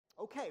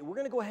Okay, we're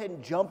going to go ahead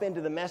and jump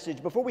into the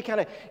message. Before we kind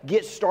of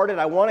get started,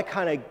 I want to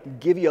kind of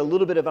give you a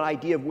little bit of an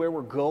idea of where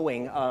we're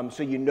going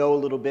so you know a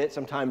little bit.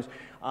 Sometimes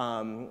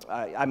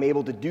I'm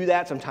able to do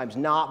that, sometimes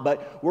not,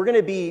 but we're going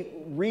to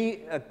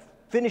be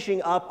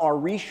finishing up our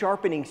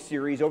resharpening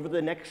series over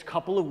the next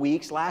couple of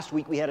weeks. Last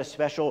week we had a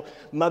special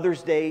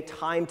Mother's Day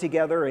time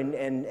together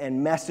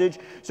and message.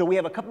 So we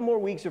have a couple more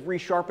weeks of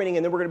resharpening,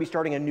 and then we're going to be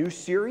starting a new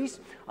series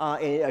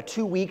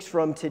 2 weeks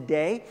from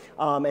today.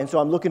 And so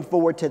I'm looking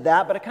forward to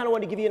that. But I kind of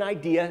wanted to give you an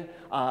idea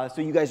so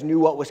you guys knew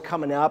what was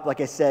coming up. Like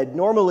I said,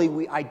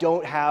 normally I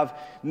don't have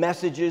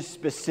messages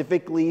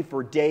specifically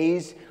for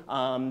days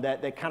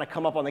that kind of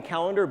come up on the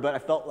calendar, but I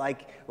felt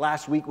like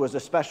last week was a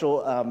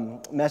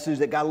special message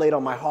that God laid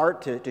on my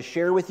heart to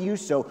share with you,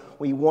 so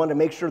we wanted to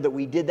make sure that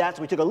we did that.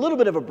 So we took a little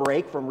bit of a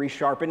break from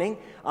resharpening,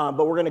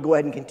 but we're going to go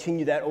ahead and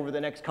continue that over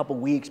the next couple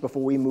weeks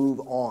before we move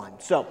on.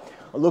 So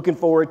looking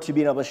forward to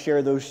being able to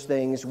share those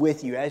things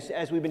with you.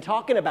 As we've been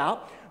talking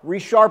about,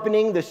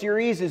 resharpening, the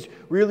series has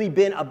really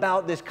been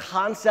about this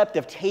concept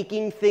of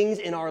taking things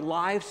in our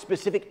lives,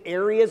 specific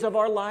areas of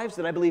our lives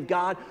that I believe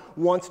God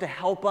wants to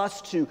help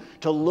us to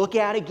look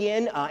at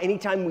again.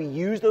 Anytime we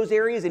use those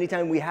areas,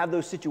 anytime we have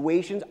those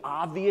situations,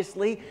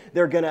 obviously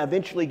they're going to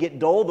eventually get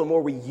dull the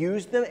more we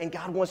use them, and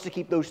God wants to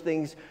keep those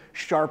things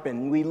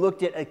sharpened. We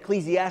looked at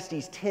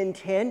Ecclesiastes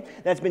 10:10.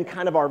 That's been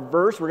kind of our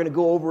verse. We're going to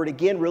go over it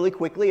again really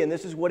quickly, and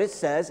this is what it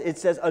says. It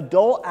says, "A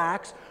dull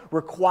axe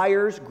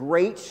requires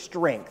great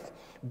strength.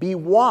 Be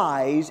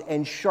wise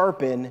and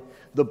sharpen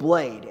the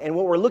blade." And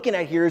what we're looking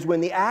at here is when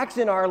the axe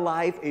in our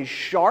life is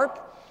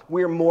sharp,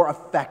 we're more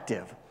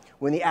effective.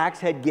 When the axe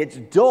head gets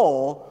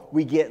dull,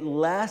 we get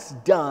less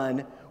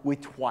done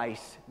with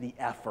twice the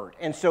effort.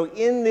 And so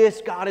in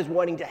this, God is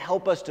wanting to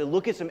help us to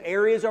look at some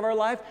areas of our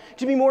life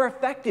to be more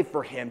effective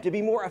for Him, to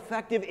be more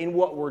effective in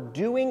what we're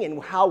doing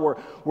and how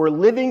we're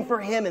living for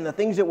Him and the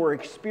things that we're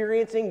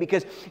experiencing,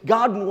 because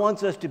God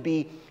wants us to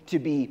be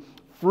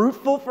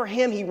fruitful for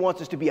Him. He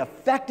wants us to be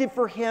effective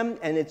for Him,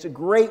 and it's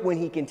great when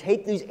He can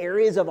take these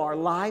areas of our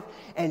life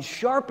and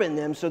sharpen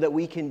them so that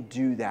we can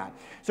do that.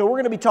 So we're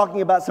going to be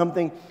talking about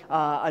something,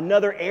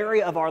 another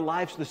area of our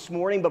lives this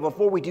morning, but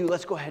before we do,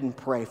 let's go ahead and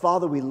pray.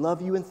 Father, we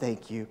love You and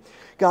thank You.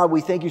 God,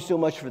 we thank You so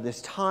much for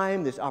this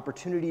time, this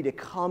opportunity to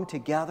come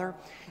together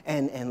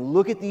and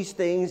look at these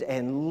things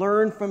and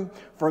learn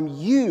from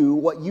You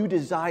what You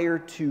desire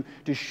to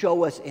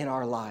show us in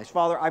our lives.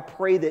 Father, I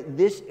pray that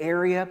this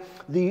area,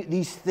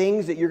 these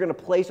things that You're going to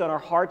place on our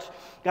hearts,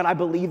 God, I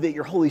believe that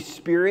Your Holy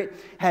Spirit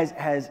has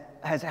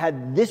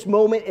had this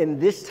moment and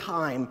this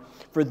time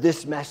for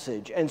this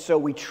message. And so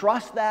we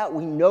trust that,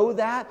 we know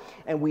that,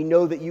 and we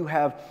know that You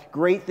have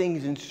great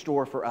things in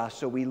store for us.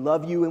 So we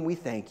love You and we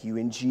thank You.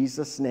 In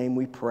Jesus' name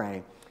we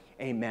pray.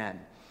 Amen.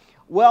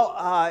 Well,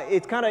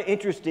 it's kind of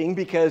interesting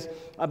because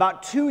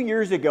about 2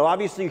 years ago,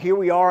 obviously here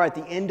we are at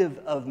the end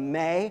of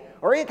May,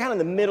 or kind of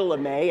the middle of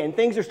May, and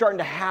things are starting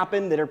to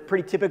happen that are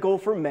pretty typical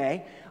for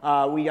May.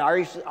 We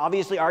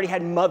obviously already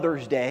had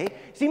Mother's Day.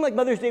 It seemed like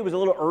Mother's Day was a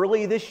little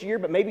early this year,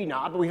 but maybe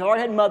not. But we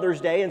already had Mother's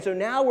Day, and so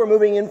now we're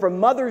moving in from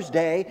Mother's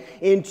Day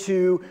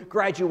into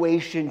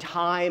graduation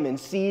time and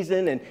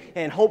season,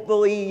 and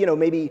hopefully,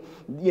 maybe,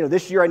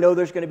 this year I know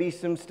there's going to be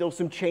still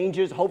some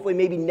changes. Hopefully,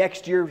 maybe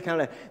next year,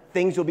 kind of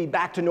things will be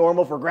back to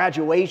normal for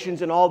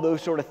graduations and all those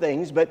sort of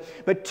things. But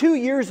 2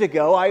 years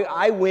ago,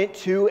 I went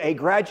to a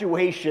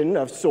graduation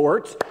of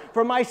sorts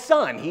for my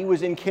son. He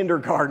was in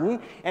kindergarten,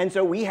 and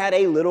so we had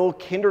a little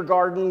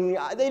kindergarten,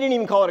 they didn't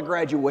even call it a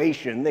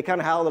graduation, they kind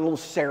of had a little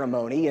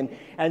ceremony,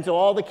 and so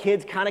all the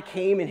kids kind of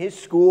came in his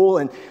school,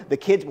 and the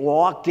kids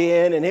walked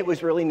in, and it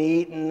was really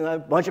neat, and a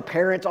bunch of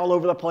parents all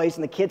over the place,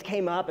 and the kids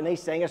came up, and they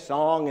sang a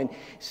song, and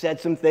said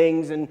some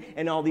things,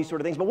 and all these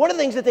sort of things. But one of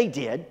the things that they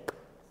did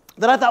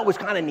that I thought was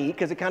kind of neat,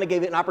 because it kind of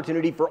gave it an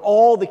opportunity for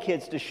all the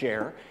kids to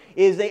share,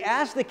 is they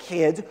asked the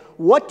kids,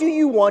 "What do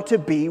you want to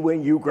be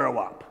when you grow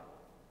up?"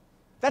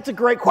 That's a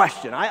great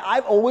question.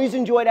 I've always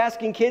enjoyed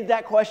asking kids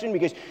that question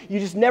because you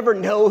just never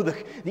know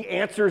the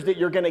answers that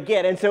you're going to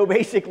get. And so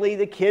basically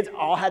the kids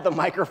all had the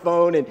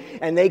microphone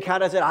and they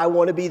kind of said, "I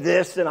want to be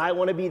this and I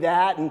want to be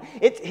that." And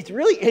it's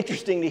really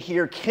interesting to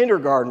hear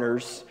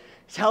kindergartners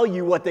tell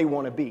you what they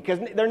want to be, because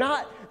they're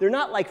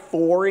not like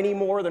 4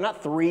 anymore. They're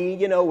not 3,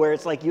 where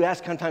it's like you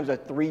ask sometimes a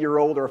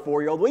 3-year-old or a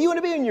 4-year-old, "What do you want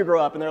to be when you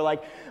grow up?" And they're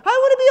like, "I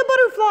want to be a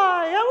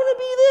butterfly. I want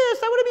to be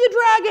this. I want to be a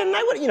dragon.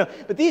 I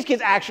want," But these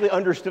kids actually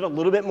understood a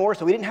little bit more,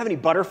 so we didn't have any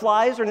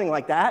butterflies or anything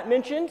like that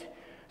mentioned.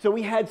 So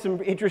we had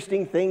some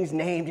interesting things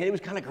named, and it was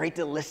kind of great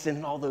to listen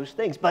and all those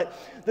things. But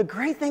the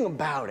great thing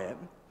about it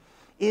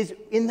is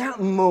in that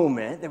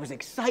moment, there was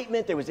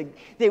excitement, there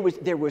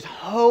was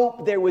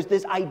hope, there was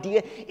this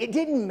idea. It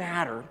didn't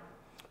matter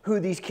who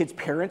these kids'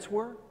 parents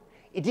were.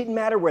 It didn't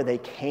matter where they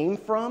came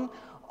from.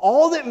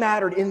 All that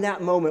mattered in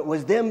that moment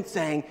was them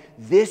saying,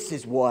 "This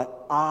is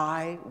what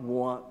I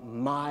want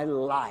my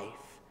life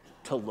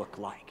to look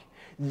like.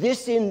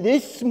 This, in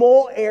this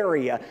small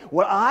area,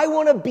 what I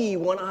want to be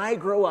when I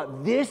grow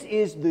up, this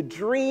is the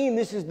dream,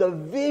 this is the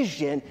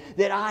vision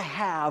that I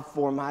have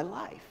for my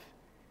life."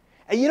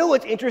 And you know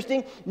what's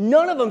interesting?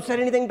 None of them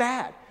said anything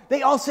bad.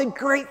 They all said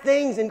great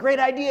things and great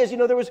ideas. You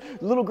know, there was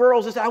little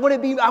girls that said, I want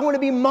to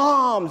be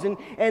moms,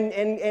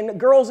 and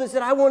girls that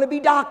said, I want to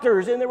be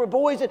doctors, and there were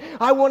boys that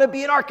I want to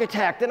be an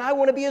architect, and I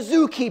want to be a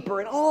zookeeper,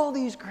 and all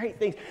these great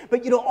things.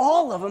 But, you know,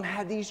 all of them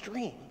had these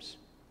dreams.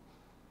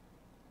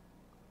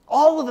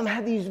 All of them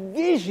had these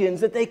visions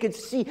that they could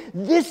see.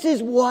 This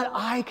is what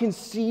I can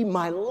see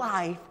my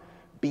life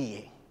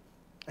being.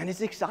 And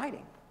it's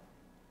exciting.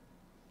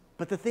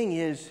 But the thing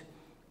is,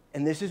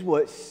 and this is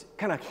what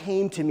kind of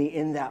came to me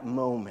in that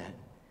moment,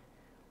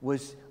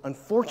 was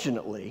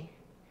unfortunately,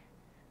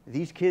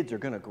 these kids are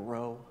going to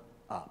grow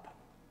up.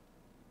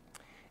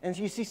 And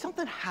you see,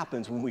 something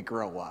happens when we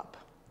grow up.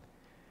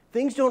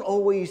 Things don't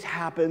always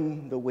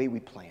happen the way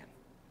we plan.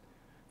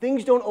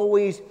 Things don't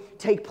always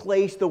take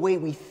place the way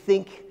we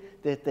think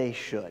that they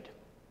should.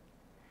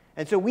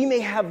 And so we may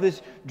have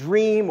this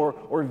dream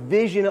or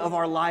vision of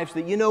our lives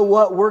that, you know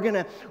what, we're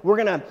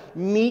gonna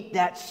meet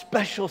that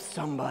special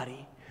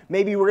somebody.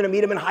 Maybe we're going to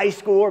meet them in high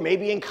school, or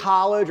maybe in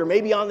college, or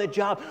maybe on the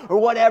job, or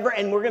whatever,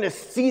 and we're going to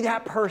see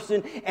that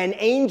person, and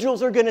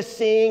angels are going to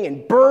sing,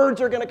 and birds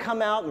are going to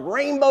come out, and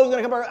rainbows are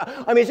going to come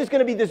out. I mean, it's just going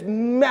to be this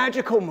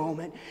magical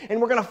moment, and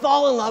we're going to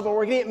fall in love, and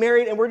we're going to get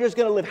married, and we're just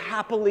going to live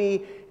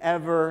happily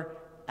ever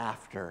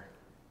after.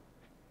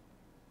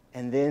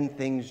 And then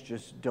things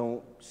just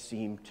don't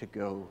seem to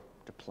go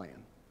to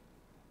plan.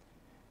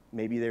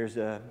 Maybe there's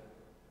a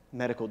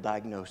medical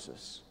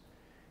diagnosis.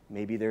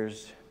 Maybe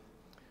there's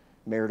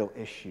marital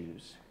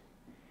issues,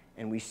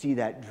 and we see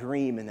that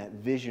dream and that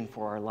vision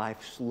for our life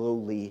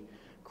slowly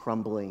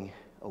crumbling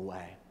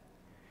away.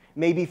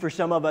 Maybe for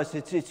some of us,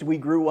 it's we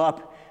grew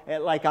up,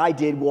 like I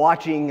did,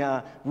 watching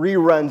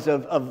reruns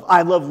of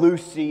I Love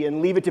Lucy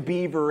and Leave It to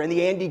Beaver and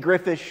the Andy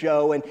Griffith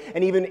Show, and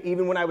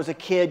even when I was a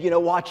kid, you know,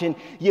 watching,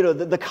 you know,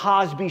 the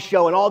Cosby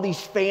Show and all these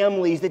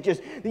families that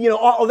just, you know,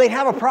 oh, they'd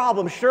have a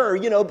problem, sure,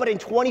 you know, but in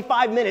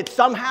 25 minutes,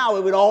 somehow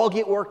it would all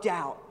get worked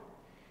out.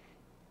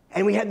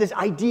 And we had this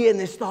idea and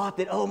this thought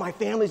that, oh, my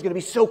family's going to be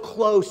so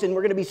close, and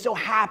we're going to be so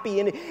happy,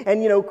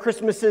 and you know,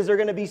 Christmases are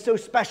going to be so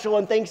special,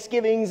 and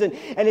Thanksgivings, and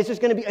it's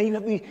just going to be, and you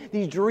have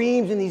these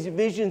dreams and these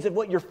visions of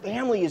what your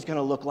family is going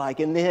to look like.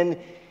 And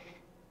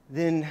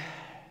then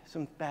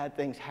some bad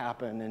things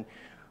happen,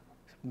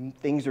 and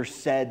things are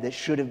said that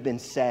should have been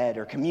said,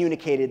 or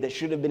communicated that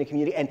should have been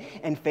communicated,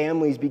 and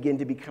families begin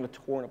to be kind of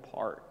torn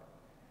apart.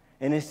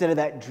 And instead of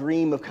that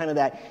dream of kind of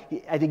that,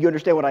 I think you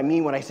understand what I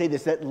mean when I say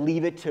this, that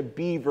Leave It to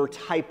Beaver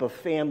type of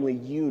family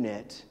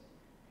unit,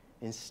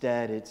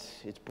 instead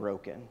it's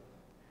broken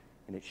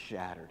and it's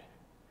shattered.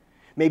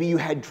 Maybe you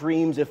had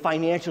dreams of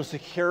financial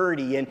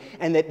security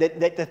and that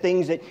the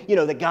things that, you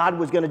know, that God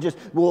was going to just,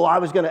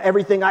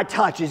 everything I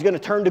touch is going to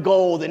turn to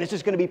gold and it's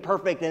just going to be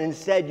perfect. And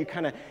instead you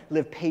kind of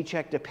live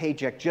paycheck to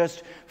paycheck,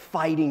 just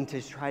fighting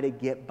to try to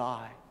get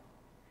by.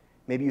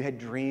 Maybe you had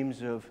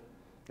dreams of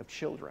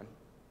children.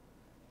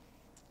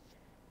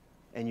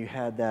 And you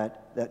had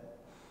that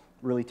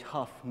really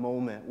tough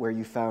moment where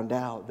you found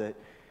out that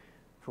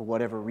for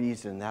whatever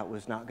reason that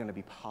was not going to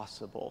be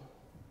possible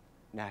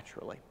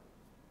naturally.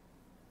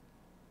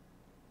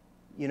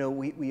 You know,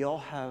 we all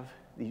have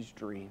these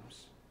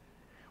dreams.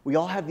 We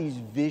all have these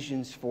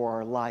visions for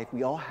our life.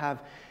 We all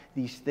have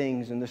these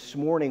things. And this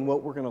morning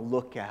what we're going to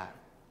look at,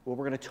 what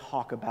we're going to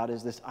talk about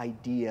is this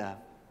idea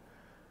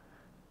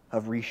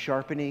of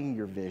resharpening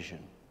your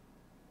vision.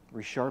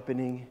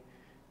 Resharpening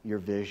your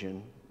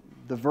vision.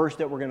 The verse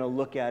that we're going to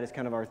look at is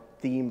kind of our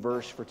theme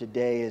verse for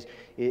today,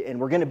 and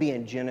we're going to be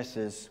in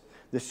Genesis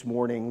this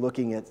morning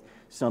looking at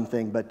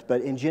something, but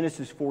in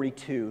Genesis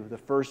 42, the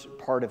first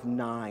part of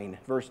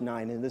verse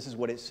 9, and this is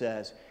what it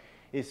says.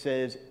 It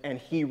says, and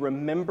he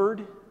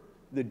remembered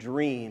the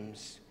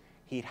dreams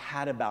he'd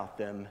had about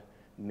them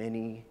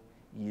many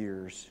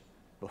years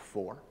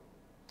before.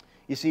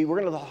 You see,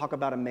 we're going to talk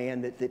about a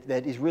man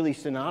that is really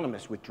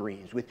synonymous with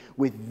dreams,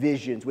 with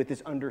visions, with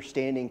this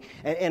understanding.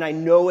 And I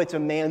know it's a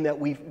man that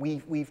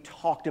we've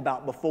talked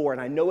about before, and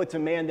I know it's a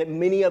man that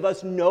many of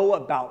us know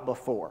about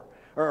before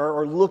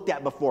or looked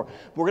at before.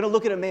 We're going to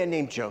look at a man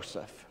named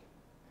Joseph.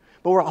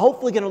 But we're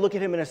hopefully going to look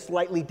at him in a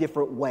slightly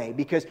different way,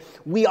 because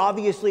we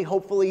obviously,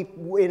 hopefully,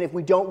 and if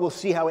we don't, we'll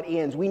see how it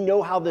ends. We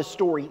know how this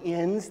story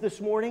ends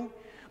this morning.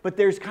 But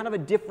there's kind of a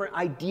different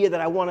idea that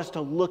I want us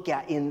to look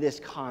at in this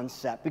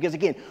concept. Because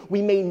again,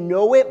 we may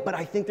know it, but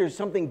I think there's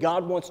something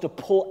God wants to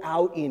pull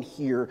out in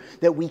here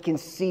that we can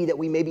see that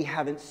we maybe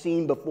haven't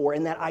seen before.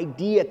 And that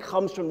idea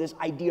comes from this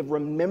idea of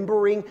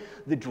remembering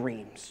the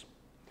dreams.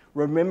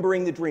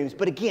 Remembering the dreams.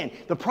 But again,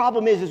 the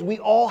problem is we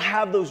all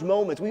have those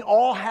moments. We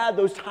all have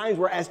those times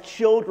where as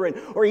children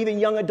or even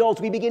young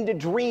adults, we begin to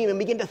dream and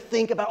begin to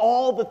think about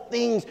all the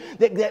things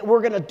that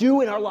we're going to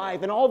do in our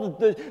life and all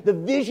the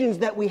visions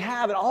that we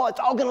have, and it's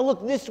all going to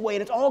look this way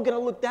and it's all going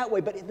to look that way.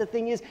 But the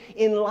thing is,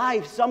 in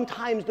life,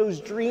 sometimes those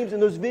dreams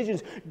and those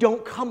visions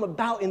don't come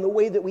about in the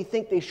way that we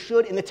think they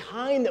should, in the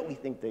time that we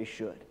think they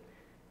should.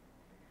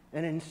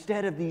 And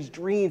instead of these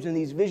dreams and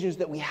these visions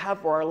that we have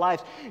for our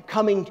lives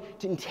coming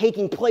and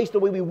taking place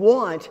the way we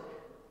want,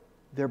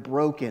 they're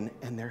broken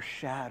and they're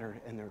shattered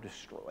and they're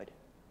destroyed.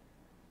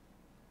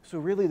 So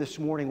really this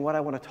morning, what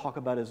I want to talk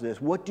about is this.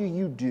 What do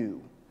you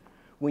do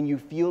when you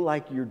feel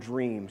like your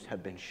dreams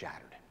have been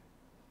shattered?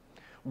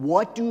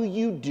 What do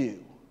you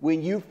do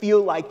when you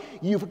feel like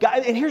you've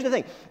got, and here's the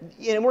thing,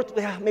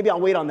 maybe I'll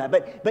wait on that,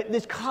 but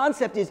this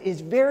concept is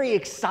very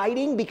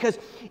exciting because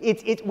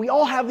we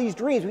all have these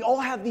dreams, we all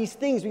have these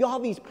things, we all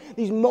have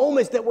these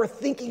moments that we're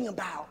thinking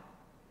about.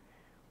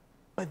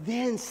 But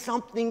then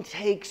something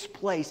takes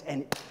place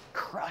and it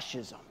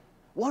crushes them.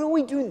 What do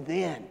we do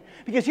then?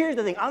 Because here's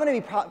the thing, I'm going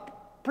to be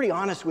pretty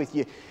honest with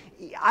you.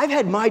 I've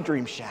had my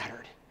dreams shattered.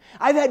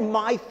 I've had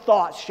my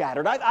thoughts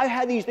shattered. I've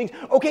had these things.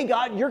 Okay,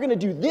 God, you're going to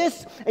do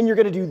this, and you're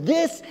going to do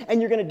this,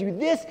 and you're going to do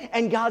this.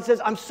 And God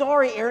says, I'm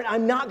sorry, Aaron,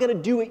 I'm not going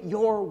to do it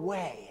your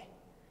way.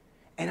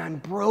 And I'm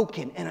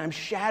broken, and I'm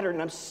shattered,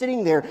 and I'm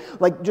sitting there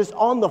like just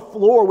on the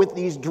floor with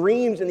these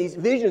dreams and these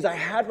visions I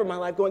had for my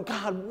life going,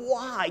 God,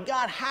 why?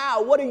 God,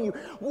 how?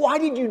 Why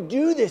did you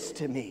do this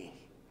to me?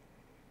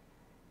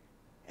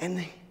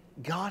 And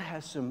God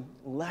has some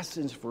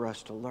lessons for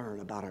us to learn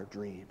about our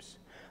dreams,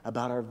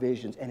 about our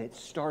visions, and it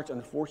starts,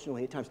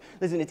 unfortunately, at times.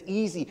 Listen, it's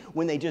easy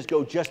when they just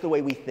go just the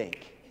way we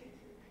think.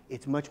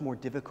 It's much more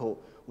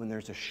difficult when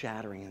there's a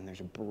shattering and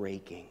there's a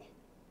breaking.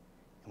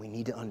 And we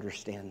need to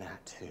understand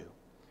that too.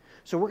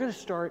 So we're going to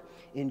start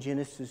in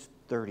Genesis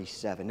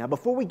 37. Now,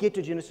 before we get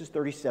to Genesis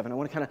 37, I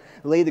want to kind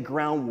of lay the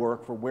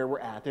groundwork for where we're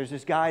at. There's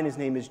this guy, and his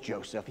name is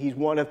Joseph. He's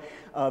one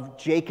of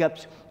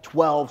Jacob's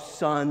 12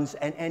 sons,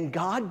 and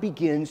God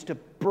begins to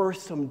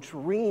birth some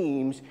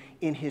dreams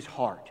in his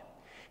heart.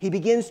 He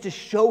begins to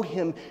show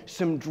him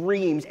some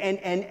dreams.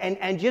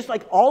 And just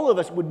like all of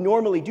us would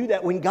normally do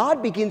that, when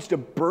God begins to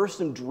birth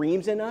some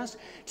dreams in us,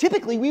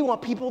 typically we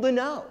want people to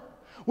know.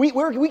 We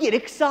get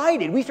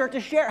excited. We start to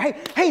share,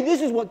 hey,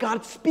 this is what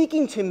God's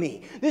speaking to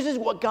me. This is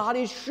what God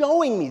is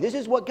showing me. This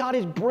is what God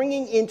is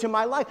bringing into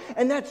my life.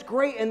 And that's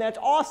great and that's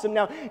awesome.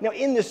 Now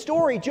in the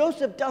story,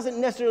 Joseph doesn't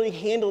necessarily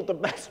handle it the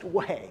best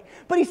way,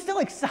 but he's still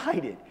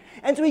excited.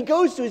 And so he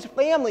goes to his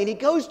family and he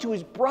goes to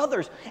his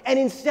brothers. And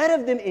instead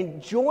of them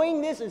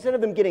enjoying this, instead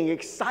of them getting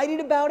excited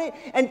about it,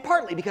 and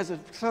partly because of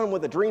some of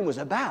what the dream was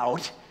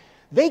about,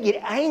 they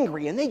get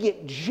angry and they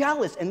get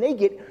jealous and they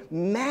get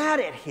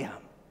mad at him.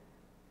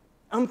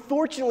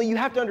 Unfortunately, you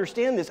have to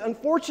understand this.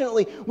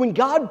 Unfortunately, when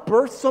God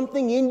births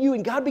something in you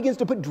and God begins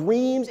to put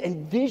dreams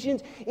and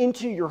visions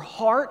into your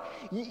heart,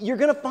 you're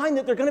going to find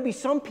that there are going to be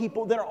some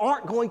people that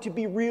aren't going to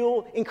be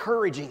real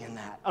encouraging in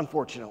that,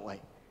 unfortunately.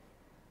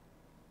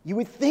 You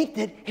would think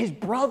that his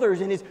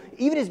brothers and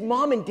even his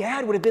mom and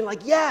dad would have been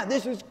like, yeah,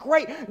 this is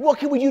great. What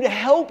can we do to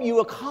help you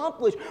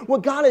accomplish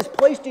what God has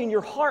placed in your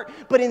heart?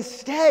 But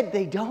instead,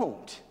 they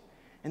don't.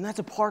 And that's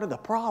a part of the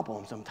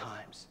problem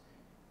sometimes.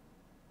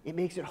 It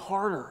makes it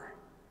harder.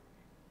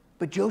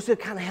 But Joseph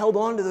kind of held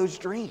on to those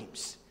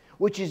dreams,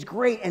 which is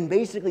great. And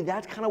basically,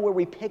 that's kind of where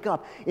we pick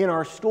up in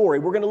our story.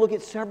 We're going to look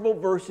at several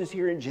verses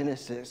here in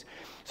Genesis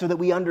so that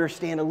we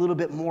understand a little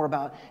bit more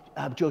about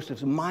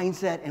Joseph's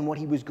mindset and what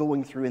he was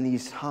going through in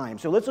these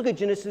times. So let's look at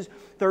Genesis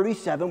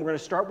 37. We're going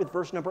to start with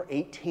verse number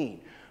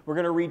 18. We're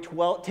going to read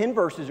 10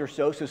 verses or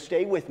so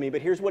stay with me.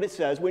 But here's what it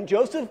says. When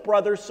Joseph's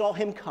brothers saw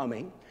him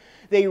coming,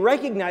 they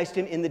recognized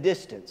him in the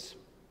distance.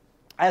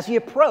 As he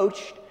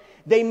approached,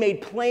 they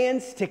made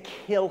plans to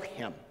kill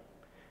him.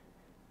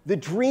 The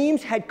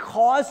dreams had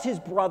caused his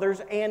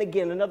brothers, and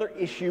again, another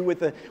issue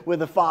with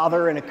a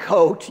father and a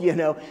coat,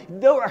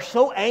 they are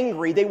so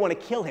angry they want to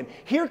kill him.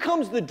 Here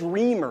comes the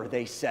dreamer,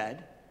 they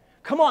said.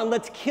 Come on,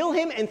 let's kill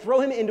him and throw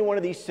him into one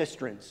of these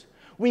cisterns.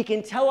 We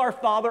can tell our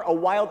father a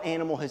wild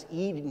animal has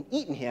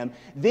eaten him.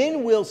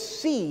 Then we'll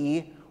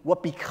see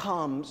what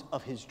becomes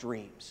of his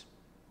dreams.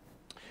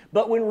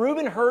 But when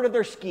Reuben heard of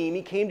their scheme,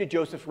 he came to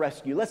Joseph's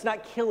rescue. Let's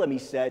not kill him, he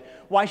said.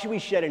 Why should we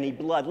shed any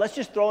blood? Let's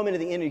just throw him into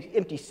the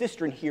empty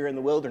cistern here in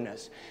the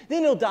wilderness.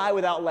 Then he'll die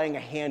without laying a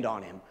hand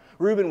on him.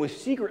 Reuben was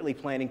secretly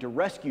planning to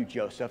rescue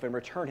Joseph and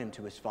return him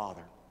to his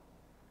father.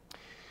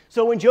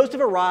 So when Joseph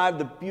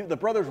arrived, the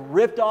brothers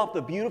ripped off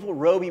the beautiful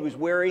robe he was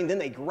wearing. Then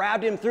they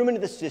grabbed him, threw him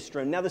into the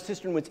cistern. Now the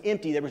cistern was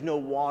empty. There was no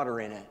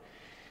water in it.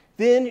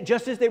 Then,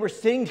 just as they were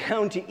sitting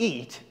down to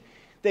eat,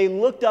 they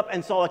looked up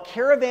and saw a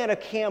caravan of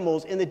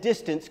camels in the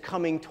distance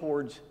coming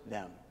towards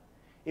them.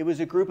 It was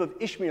a group of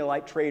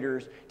Ishmaelite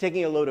traders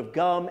taking a load of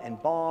gum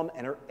and balm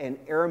and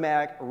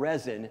aromatic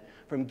resin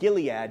from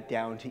Gilead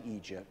down to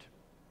Egypt.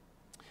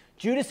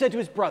 Judah said to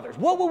his brothers,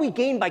 "What will we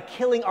gain by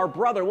killing our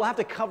brother? We'll have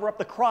to cover up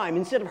the crime.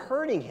 Instead of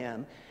hurting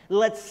him,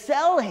 let's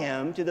sell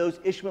him to those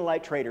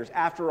Ishmaelite traders.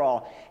 After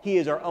all, he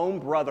is our own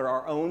brother,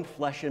 our own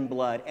flesh and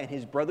blood." And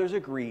his brothers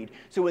agreed.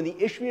 So when the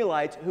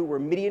Ishmaelites, who were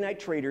Midianite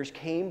traders,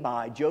 came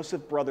by,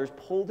 Joseph's brothers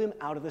pulled him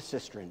out of the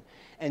cistern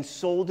and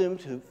sold him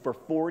to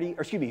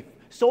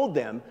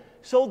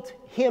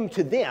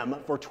them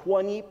for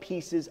 20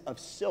 pieces of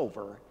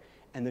silver.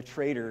 And the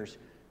traders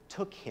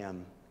took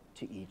him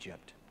to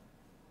Egypt.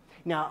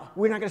 Now,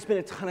 we're not going to spend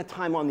a ton of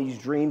time on these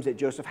dreams that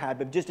Joseph had,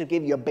 but just to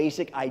give you a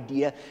basic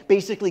idea,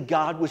 basically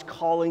God was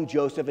calling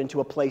Joseph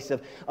into a place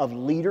of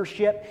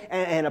leadership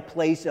and a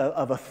place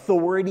of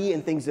authority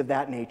and things of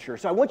that nature.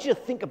 So I want you to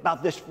think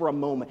about this for a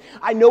moment.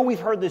 I know we've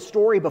heard this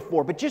story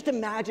before, but just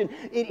imagine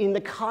it in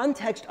the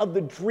context of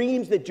the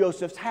dreams that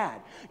Joseph's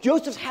had.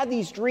 Joseph's had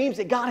these dreams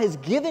that God has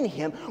given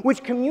him,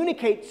 which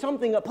communicate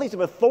something, a place of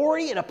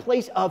authority and a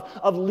place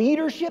of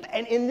leadership.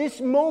 And in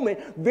this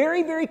moment,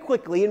 very, very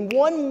quickly, in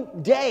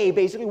one day,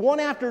 basically one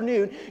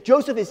afternoon,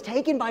 Joseph is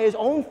taken by his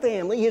own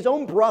family, his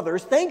own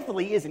brothers,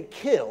 thankfully isn't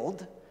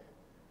killed,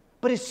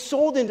 but is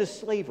sold into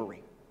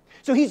slavery.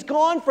 So he's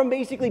gone from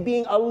basically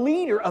being a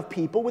leader of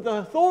people with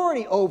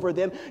authority over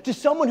them to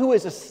someone who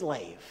is a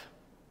slave.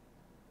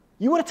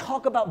 You want to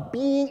talk about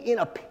being in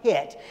a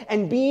pit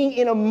and being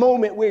in a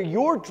moment where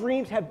your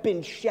dreams have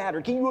been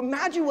shattered. Can you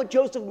imagine what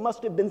Joseph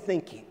must have been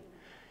thinking?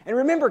 And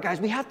remember,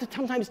 guys, we have to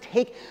sometimes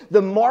take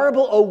the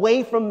marble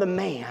away from the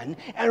man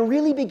and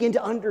really begin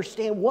to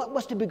understand what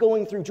must have been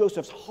going through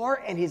Joseph's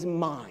heart and his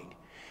mind.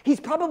 He's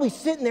probably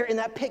sitting there in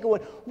that pit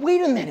going,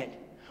 wait a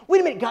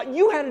minute, God,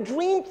 you had a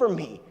dream for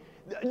me.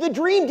 The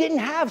dream didn't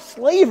have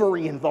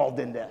slavery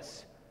involved in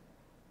this.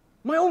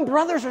 My own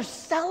brothers are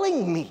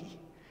selling me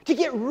to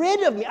get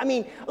rid of me. I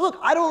mean, look,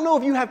 I don't know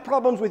if you have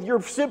problems with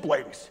your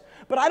siblings,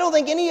 but I don't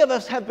think any of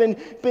us have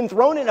been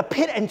thrown in a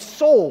pit and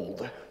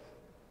sold.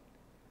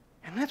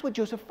 And that's what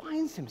Joseph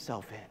finds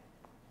himself in.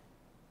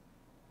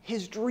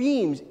 His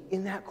dreams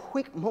in that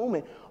quick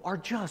moment are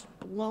just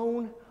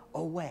blown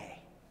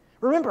away.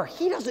 Remember,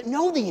 he doesn't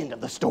know the end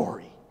of the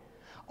story.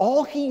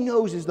 All he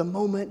knows is the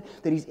moment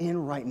that he's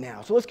in right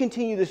now. So let's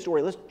continue this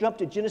story. Let's jump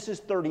to Genesis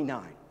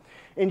 39.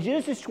 In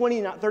Genesis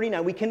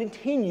 39, we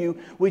continue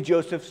with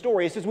Joseph's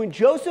story. It says, when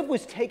Joseph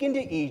was taken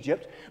to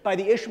Egypt by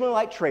the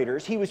Ishmaelite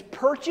traders, he was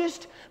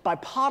purchased by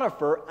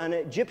Potiphar, an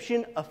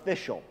Egyptian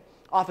officer.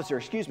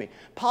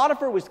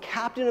 Potiphar was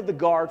captain of the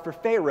guard for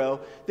Pharaoh,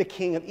 the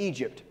king of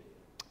Egypt.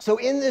 So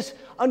in this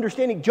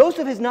understanding,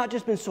 Joseph has not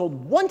just been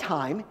sold one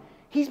time,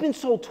 he's been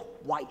sold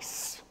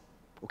twice.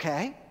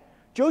 Okay?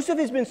 Joseph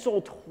has been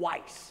sold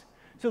twice.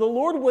 So the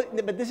Lord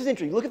would, but this is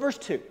interesting. Look at verse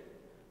 2.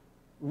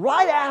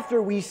 Right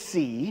after we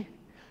see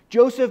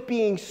Joseph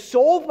being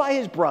sold by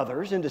his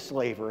brothers into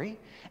slavery,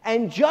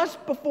 and just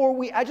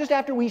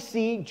after we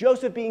see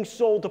Joseph being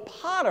sold to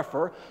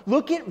Potiphar,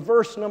 look at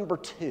verse number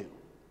 2.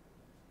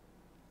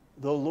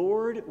 The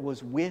Lord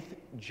was with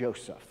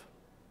Joseph.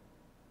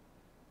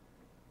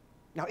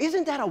 Now,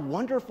 isn't that a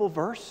wonderful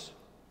verse?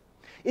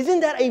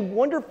 Isn't that a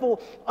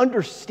wonderful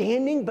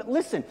understanding? But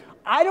listen,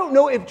 I don't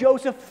know if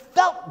Joseph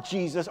felt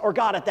Jesus or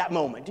God at that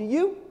moment. Do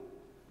you?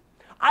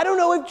 I don't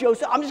know if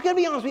Joseph, I'm just going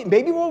to be honest with you,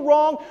 maybe we're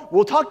wrong.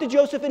 We'll talk to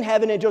Joseph in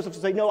heaven and Joseph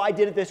will say, no, I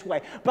did it this way.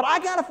 But I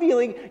got a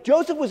feeling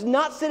Joseph was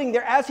not sitting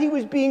there as he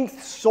was being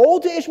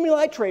sold to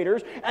Ishmaelite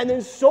traders and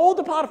then sold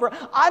to Potiphar.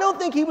 I don't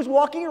think he was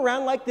walking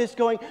around like this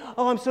going,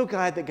 oh, I'm so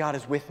glad that God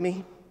is with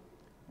me.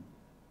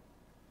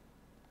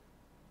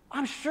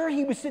 I'm sure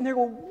he was sitting there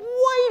going,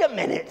 wait a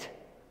minute.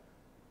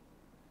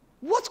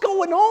 What's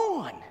going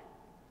on?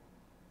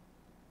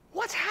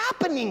 What's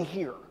happening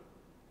here?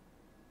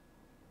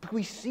 But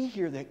we see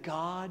here that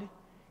God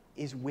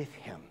is with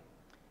him.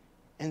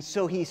 And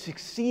so he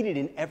succeeded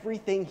in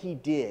everything he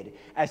did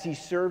as he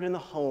served in the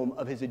home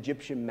of his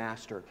Egyptian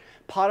master.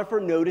 Potiphar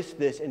noticed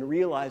this and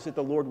realized that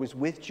the Lord was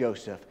with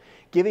Joseph,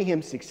 giving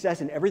him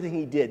success in everything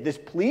he did. This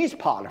pleased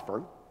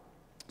Potiphar,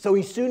 so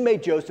he soon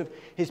made Joseph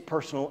his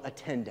personal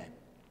attendant.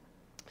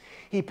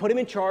 He put him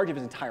in charge of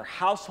his entire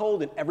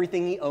household and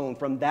everything he owned.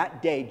 From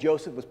that day,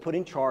 Joseph was put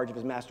in charge of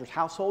his master's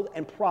household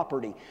and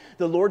property.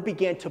 The Lord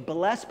began to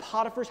bless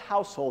Potiphar's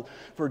household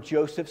for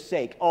Joseph's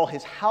sake. All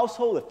his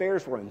household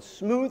affairs ran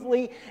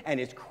smoothly, and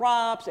his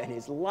crops and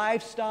his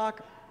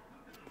livestock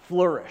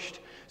flourished.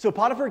 So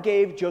Potiphar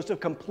gave Joseph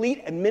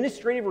complete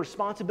administrative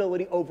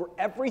responsibility over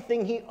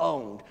everything he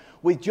owned.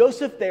 With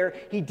Joseph there,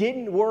 he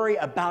didn't worry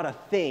about a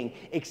thing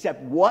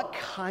except what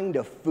kind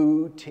of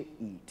food to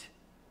eat.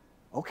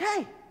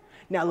 Okay.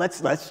 Now,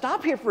 let's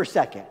stop here for a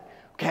second,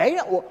 okay?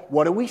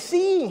 What are we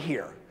seeing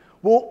here?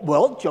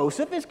 Well,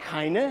 Joseph has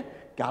kind of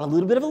got a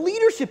little bit of a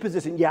leadership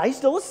position. Yeah, he's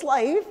still a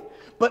slave,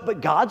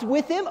 but God's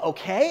with him,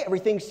 okay?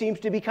 Everything seems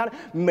to be kind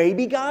of,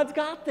 maybe God's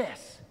got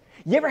this.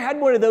 You ever had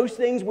one of those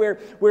things where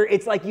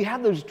it's like you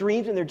have those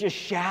dreams and they're just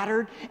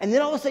shattered, and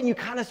then all of a sudden you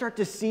kind of start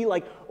to see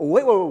like,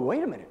 oh,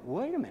 wait a minute.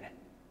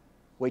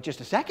 Wait just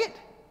a second.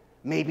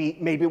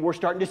 Maybe we're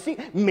starting to see,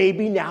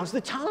 maybe now's the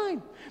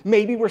time.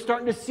 Maybe we're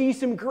starting to see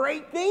some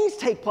great things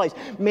take place.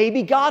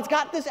 Maybe God's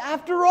got this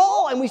after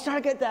all. And we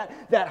start to get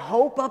that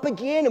hope up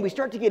again and we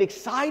start to get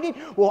excited.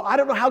 Well, I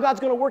don't know how God's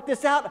going to work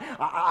this out.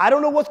 I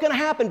don't know what's going to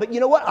happen. But you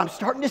know what? I'm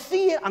starting to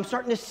see it. I'm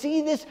starting to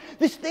see this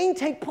thing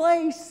take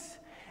place.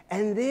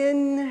 And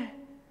then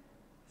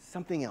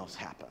something else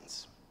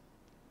happens.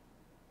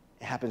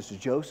 It happens to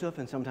Joseph,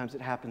 and sometimes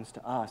it happens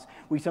to us.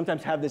 We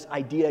sometimes have this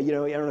idea, I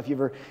don't know if you've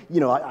ever,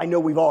 I know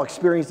we've all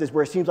experienced this,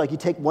 where it seems like you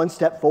take one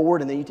step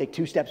forward and then you take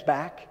two steps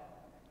back.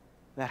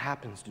 That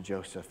happens to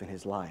Joseph in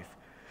his life.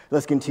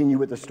 Let's continue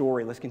with the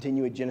story. Let's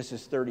continue with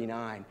Genesis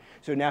 39.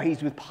 So now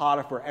he's with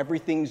Potiphar.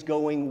 Everything's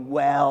going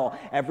well.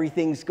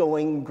 Everything's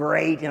going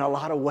great in a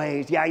lot of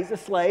ways. Yeah, he's a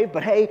slave,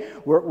 but hey,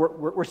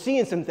 we're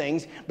seeing some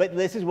things. But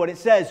this is what it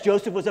says.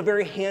 Joseph was a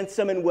very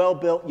handsome and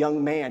well-built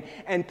young man.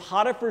 And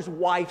Potiphar's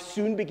wife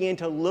soon began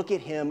to look at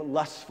him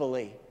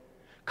lustfully.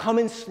 "Come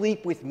and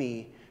sleep with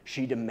me,"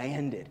 she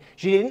demanded.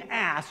 She didn't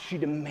ask, she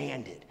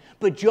demanded.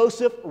 But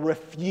Joseph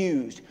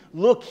refused.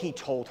 "Look," he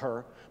told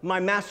her, "my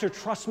master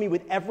trusts me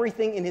with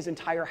everything in his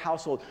entire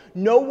household.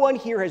 No one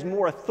here has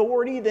more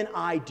authority than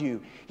I do.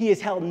 He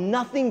has held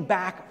nothing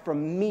back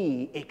from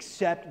me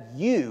except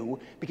you,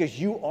 because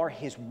you are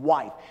his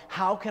wife.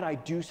 How could I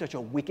do such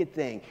a wicked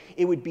thing?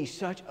 It would be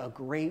such a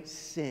great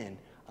sin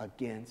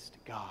against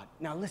God."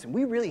 Now listen,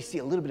 we really see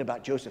a little bit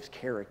about Joseph's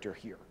character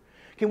here.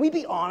 Can we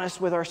be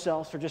honest with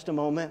ourselves for just a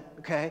moment,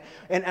 okay?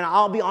 And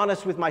I'll be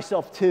honest with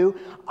myself too.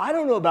 I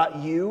don't know about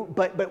you,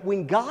 but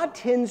when God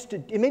tends to,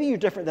 and maybe you're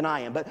different than I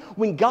am, but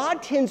when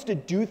God tends to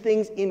do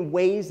things in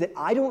ways that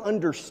I don't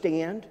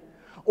understand,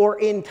 or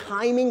in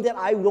timing that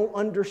I don't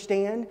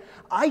understand,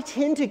 I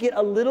tend to get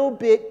a little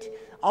bit,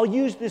 I'll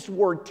use this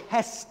word,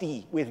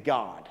 testy with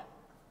God.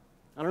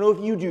 I don't know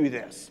if you do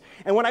this.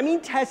 And when I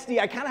mean testy,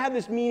 I kind of have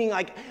this meaning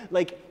like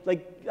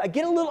I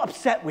get a little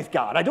upset with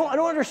God. I don't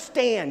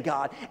understand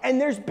God. And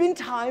there's been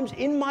times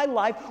in my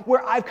life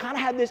where I've kind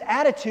of had this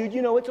attitude,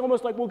 it's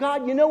almost like, well,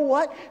 God, you know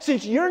what?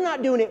 Since you're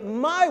not doing it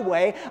my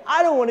way,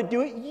 I don't want to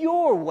do it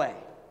your way.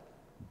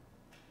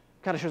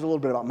 Kind of shows a little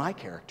bit about my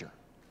character.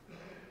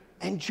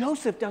 And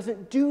Joseph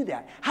doesn't do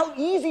that. How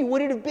easy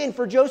would it have been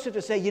for Joseph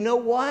to say, you know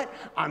what?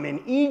 I'm in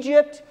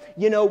Egypt.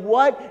 You know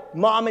what?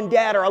 Mom and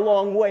dad are a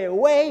long way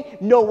away.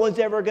 No one's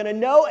ever going to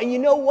know. And you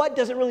know what?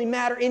 Doesn't really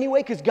matter anyway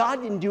because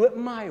God didn't do it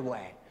my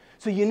way.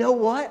 So you know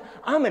what?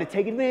 I'm going to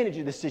take advantage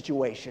of the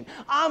situation.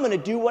 I'm going to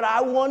do what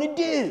I want to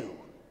do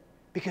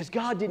because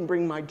God didn't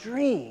bring my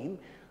dream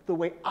the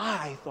way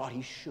I thought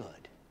he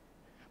should.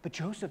 But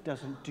Joseph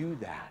doesn't do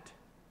that.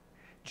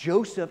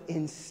 Joseph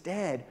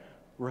instead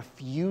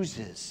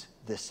refuses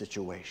this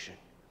situation.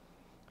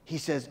 He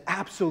says,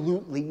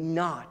 absolutely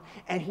not.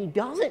 And he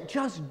doesn't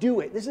just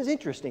do it. This is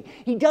interesting.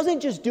 He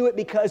doesn't just do it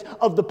because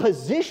of the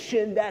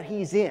position that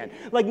he's in.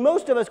 Like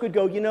most of us could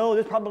go,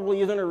 this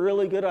probably isn't a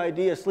really good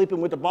idea,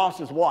 sleeping with the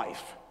boss's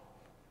wife.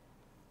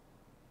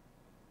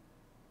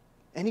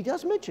 And he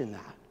does mention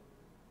that.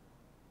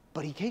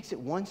 But he takes it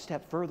one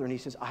step further and he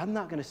says, I'm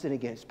not going to sin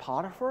against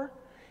Potiphar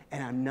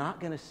and I'm not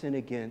going to sin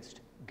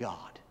against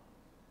God.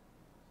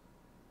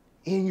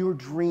 In your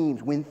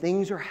dreams, when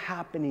things are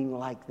happening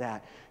like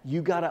that,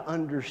 you got to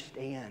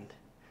understand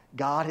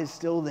God is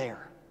still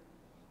there.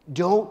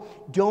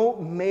 Don't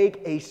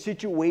make a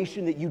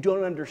situation that you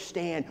don't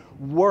understand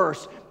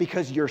worse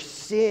because your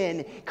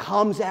sin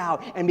comes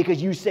out and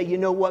because you say, you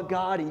know what,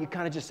 God, and you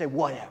kind of just say,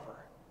 whatever.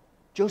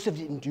 Joseph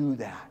didn't do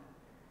that.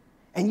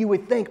 And you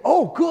would think,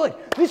 oh, good,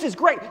 this is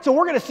great. So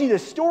we're going to see the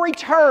story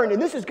turn,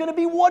 and this is going to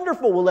be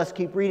wonderful. Well, let's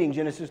keep reading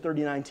Genesis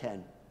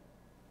 39:10.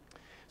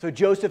 So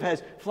Joseph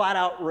has flat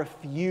out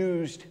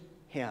refused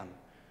him,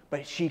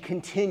 but she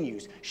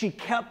continues. She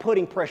kept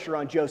putting pressure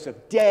on Joseph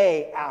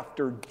day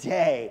after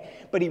day,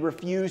 but he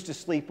refused to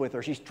sleep with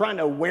her. She's trying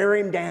to wear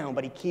him down,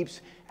 but he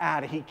keeps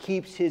at it. He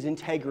keeps his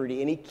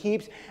integrity, and he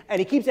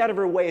keeps out of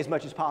her way as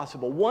much as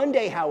possible. One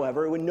day,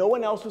 however, when no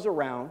one else was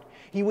around,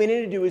 he went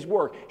in to do his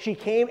work. She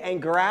came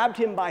and grabbed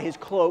him by his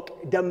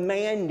cloak,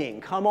 demanding,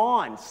 come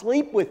on,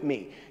 sleep with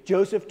me.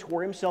 Joseph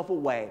tore himself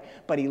away,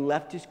 but he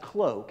left his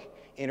cloak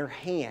in her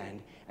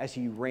hand as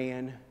he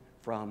ran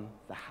from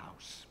the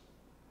house.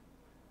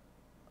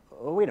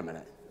 Oh, wait a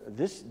minute.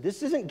 This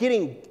isn't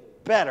getting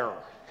better.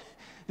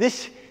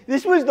 This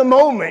was the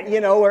moment,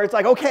 where it's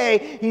like,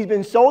 okay, he's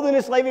been sold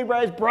into slavery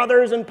by his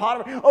brothers and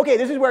Potiphar. Okay,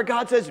 this is where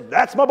God says,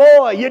 that's my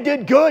boy. You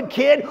did good,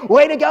 kid.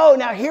 Way to go.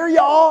 Now here you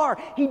are.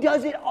 He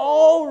does it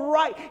all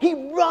right.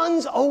 He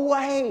runs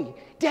away.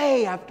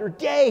 Day after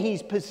day,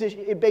 he's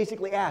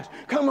basically asked,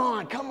 come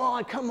on.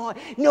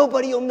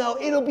 Nobody will know.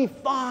 It'll be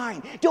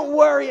fine. Don't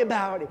worry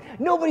about it.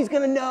 Nobody's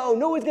going to know.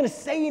 Nobody's going to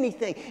say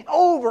anything.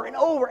 Over and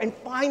over. And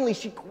finally,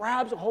 she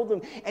grabs a hold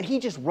of him, and he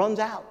just runs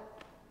out.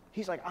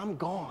 He's like, I'm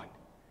gone.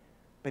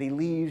 But he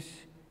leaves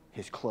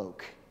his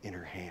cloak in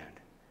her hand.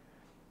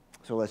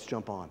 So let's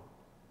jump on.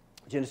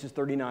 Genesis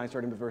 39,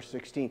 starting with verse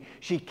 16.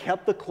 She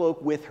kept the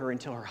cloak with her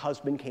until her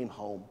husband came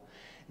home.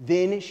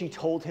 Then she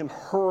told him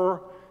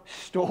her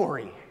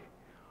story.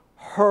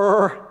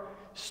 Her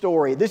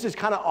story. This is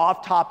kind of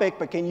off topic,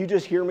 but can you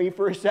just hear me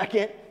for a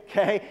second?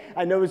 Okay?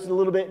 I know it's a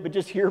little bit, but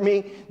just hear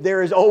me.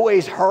 There is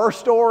always her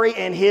story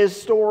and his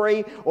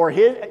story, or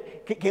his.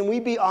 Can we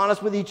be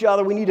honest with each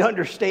other? We need to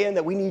understand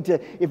that we need to,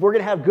 if we're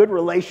going to have good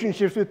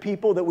relationships with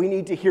people, that we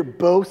need to hear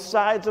both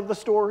sides of the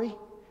story.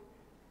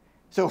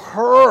 So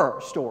her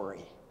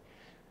story.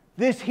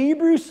 This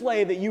Hebrew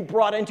slave that you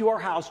brought into our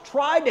house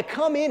tried to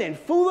come in and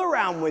fool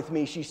around with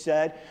me, she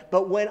said,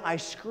 but when I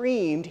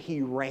screamed,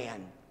 he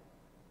ran.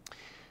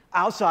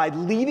 Outside,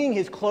 leaving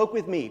his cloak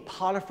with me,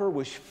 Potiphar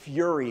was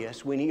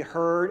furious when he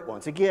heard,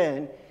 once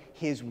again,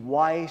 his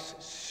wife's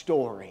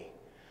story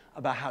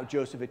about how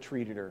Joseph had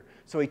treated her.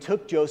 So he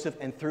took Joseph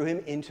and threw him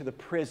into the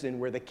prison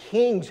where the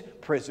king's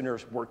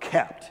prisoners were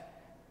kept.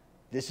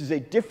 This is a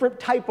different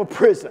type of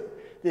prison.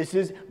 This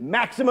is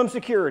maximum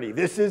security.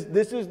 This is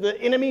the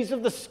enemies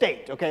of the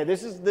state, okay?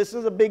 This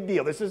is a big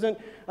deal. This isn't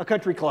a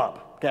country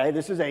club, okay?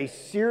 This is a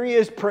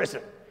serious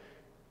prison.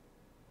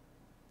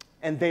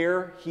 And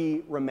there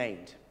he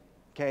remained.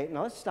 Okay,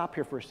 now let's stop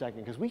here for a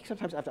second, because we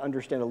sometimes have to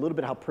understand a little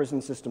bit how prison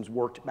systems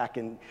worked back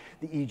in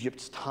the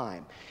Egypt's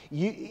time.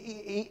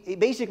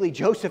 Basically,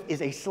 Joseph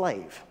is a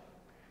slave.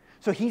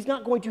 So he's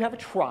not going to have a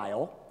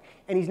trial,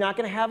 and he's not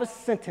going to have a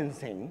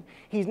sentencing.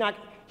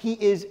 He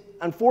is,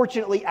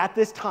 unfortunately, at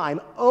this time,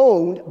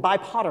 owned by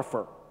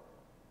Potiphar.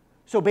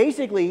 So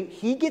basically,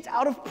 he gets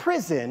out of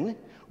prison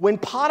when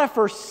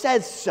Potiphar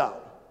says so.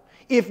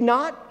 If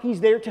not,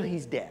 he's there till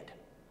he's dead.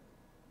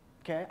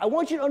 Okay? I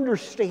want you to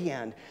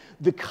understand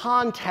the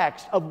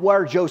context of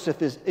where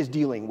Joseph is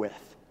dealing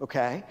with,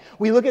 okay?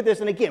 We look at this,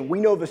 and again, we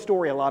know the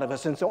story, a lot of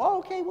us, and so, oh,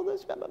 okay, well,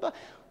 this, blah, blah, blah.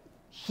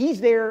 He's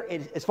there,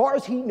 as far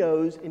as he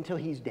knows, until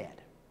he's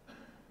dead.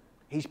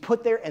 He's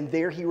put there, and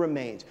there he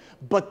remains.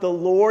 But the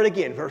Lord,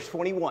 again, verse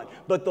 21,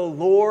 but the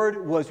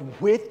Lord was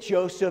with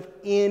Joseph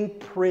in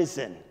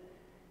prison,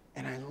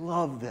 and I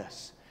love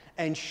this,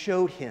 and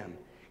showed him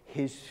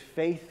his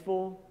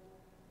faithful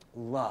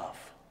love.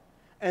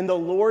 And the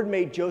Lord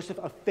made Joseph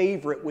a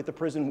favorite with the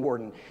prison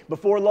warden.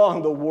 Before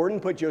long, the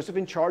warden put Joseph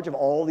in charge of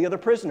all the other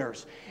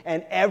prisoners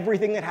and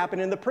everything that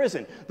happened in the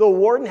prison. The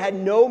warden had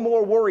no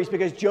more worries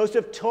because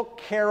Joseph took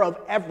care of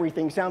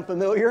everything. Sound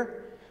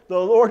familiar? The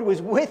Lord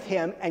was with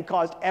him and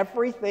caused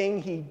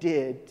everything he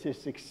did to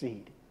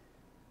succeed.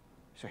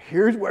 So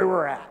here's where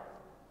we're at.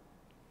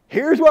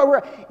 Here's where we're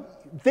at.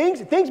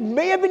 Things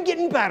may have been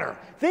getting better.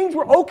 Things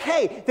were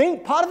okay.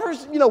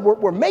 Potiphar's,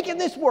 we're making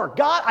this work.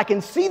 God, I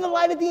can see the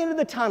light at the end of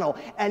the tunnel.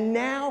 And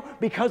now,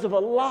 because of a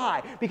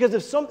lie, because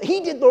of something, he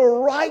did the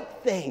right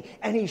thing.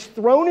 And he's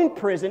thrown in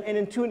prison.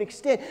 And to an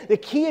extent, the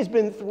key has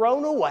been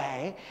thrown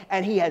away.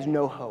 And he has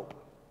no hope.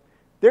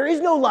 There is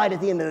no light at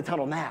the end of the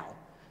tunnel now.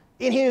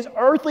 In his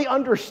earthly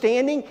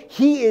understanding,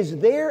 he is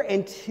there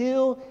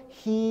until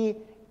he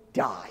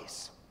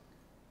dies.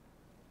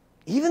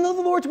 Even though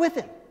the Lord's with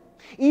him.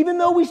 Even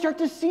though we start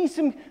to see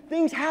some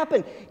things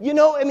happen,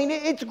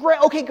 it's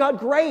great. Okay, God,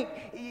 great.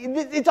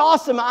 It's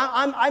awesome.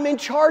 I'm in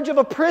charge of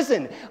a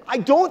prison. I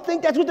don't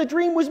think that's what the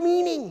dream was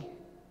meaning.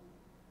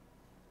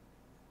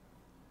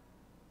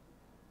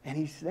 And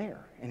he's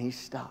there, and he's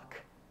stuck.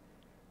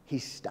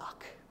 He's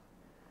stuck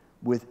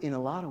with, in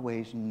a lot of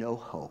ways, no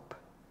hope.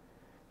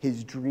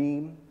 His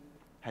dream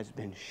has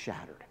been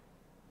shattered.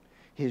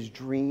 His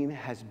dream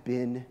has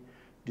been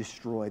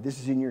destroyed. This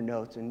is in your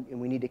notes, and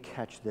we need to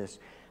catch this.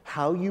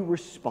 How you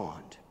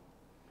respond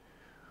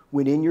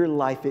when in your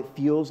life it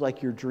feels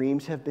like your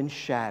dreams have been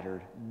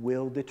shattered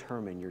will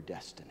determine your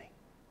destiny.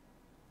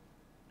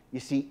 You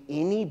see,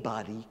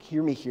 anybody,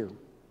 hear me here,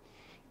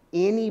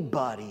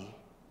 anybody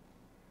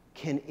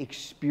can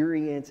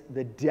experience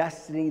the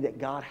destiny that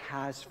God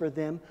has for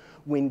them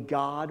when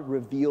God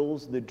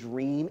reveals the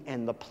dream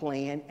and the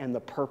plan and the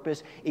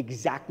purpose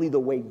exactly the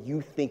way you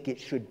think it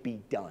should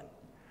be done.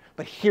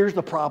 But here's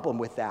the problem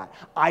with that.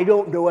 I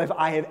don't know if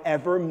I have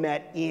ever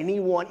met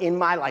anyone in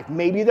my life,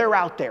 maybe they're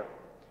out there,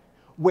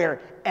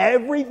 where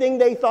everything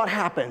they thought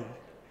happened,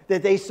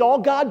 that they saw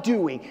God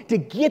doing to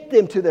get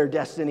them to their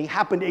destiny,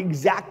 happened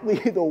exactly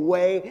the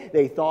way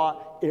they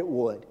thought it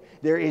would.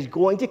 There is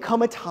going to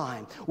come a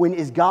time when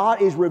as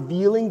God is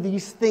revealing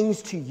these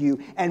things to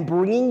you and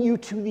bringing you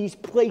to these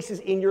places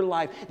in your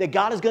life, that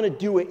God is going to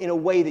do it in a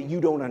way that you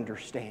don't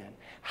understand.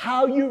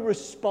 How you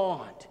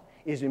respond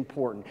is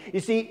important. You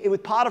see,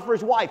 with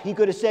Potiphar's wife, he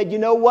could have said, you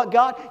know what,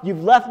 God,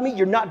 you've left me,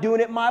 you're not doing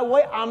it my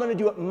way, I'm going to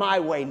do it my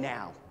way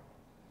now.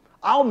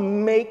 I'll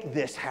make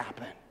this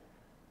happen.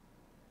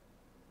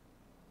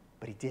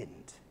 But he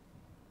didn't.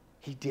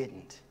 He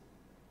didn't.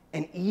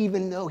 And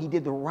even though he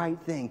did the right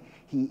thing,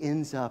 he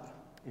ends up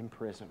in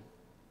prison.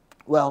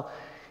 Well,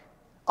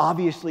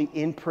 obviously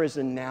in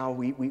prison now,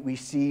 we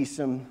see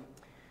some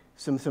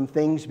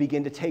things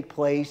begin to take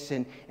place.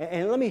 And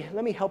let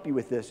me help you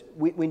with this.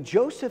 When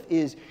Joseph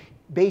is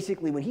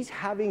basically, when he's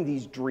having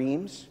these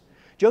dreams,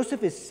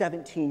 Joseph is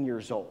 17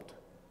 years old,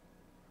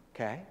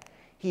 okay?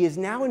 He is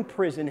now in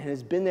prison and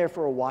has been there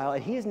for a while,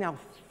 and he is now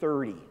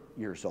 30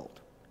 years old.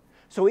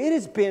 So it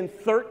has been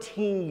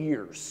 13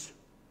 years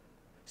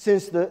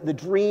since the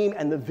dream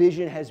and the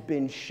vision has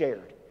been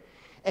shared.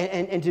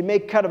 And to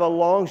make kind of a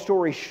long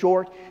story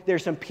short,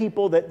 there's some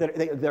people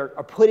that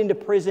are put into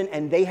prison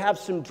and they have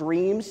some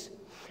dreams.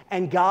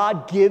 And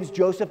God gives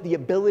Joseph the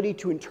ability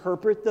to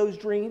interpret those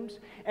dreams.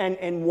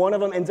 And one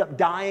of them ends up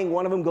dying.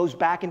 One of them goes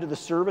back into the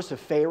service of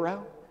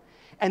Pharaoh.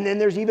 And then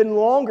there's even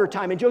longer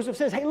time. And Joseph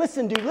says, hey,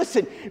 listen, dude,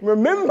 listen.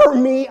 Remember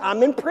me.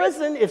 I'm in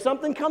prison. If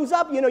something comes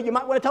up, you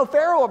might want to tell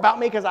Pharaoh about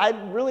me because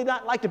I'd really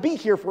not like to be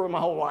here for my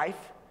whole life.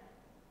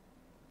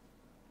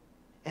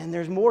 And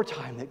there's more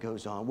time that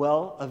goes on.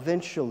 Well,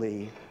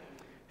 eventually,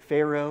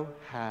 Pharaoh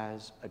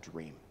has a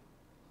dream.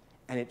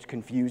 and it's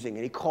confusing.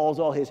 And he calls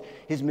all his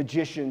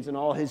magicians and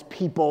all his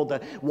people,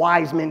 the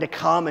wise men, to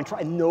come and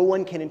try. No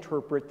one can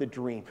interpret the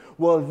dream.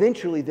 Well,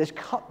 eventually this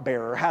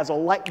cupbearer has a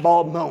light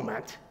bulb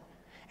moment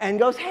and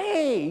goes,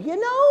 hey,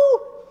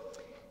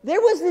 there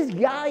was this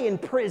guy in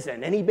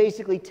prison, and he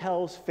basically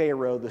tells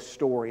Pharaoh the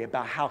story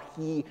about how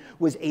he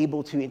was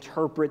able to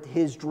interpret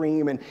his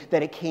dream and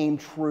that it came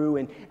true.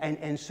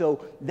 And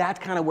so that's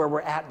kind of where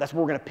we're at. That's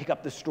where we're going to pick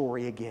up the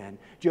story again.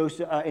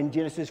 Joseph in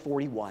Genesis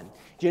 41.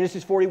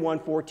 Genesis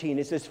 41:14,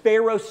 it says,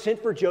 Pharaoh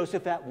sent for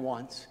Joseph at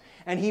once,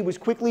 and he was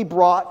quickly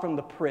brought from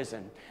the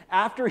prison.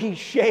 After he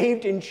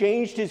shaved and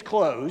changed his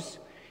clothes,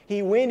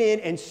 he went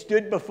in and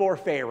stood before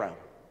Pharaoh.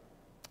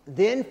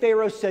 Then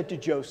Pharaoh said to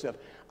Joseph,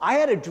 I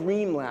had a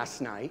dream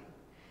last night,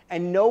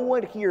 and no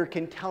one here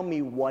can tell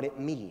me what it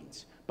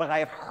means. But I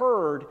have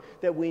heard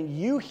that when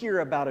you hear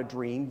about a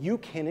dream, you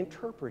can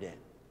interpret it.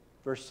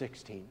 Verse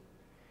 16.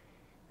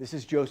 This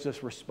is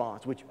Joseph's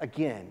response, which,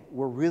 again,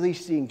 we're really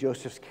seeing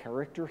Joseph's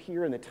character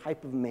here and the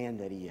type of man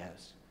that he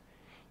is.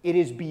 It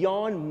is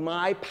beyond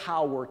my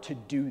power to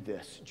do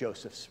this,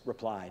 Joseph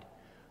replied.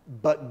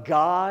 But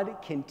God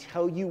can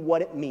tell you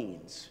what it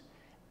means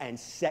and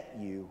set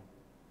you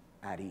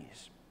at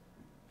ease.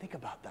 Think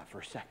about that for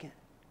a second.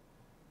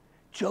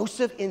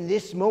 Joseph, in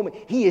this moment,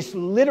 he is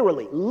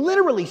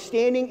literally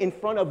standing in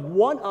front of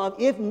one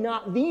of, if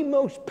not the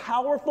most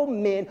powerful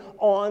men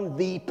on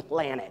the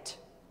planet.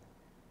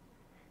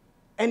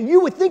 And you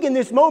would think in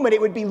this moment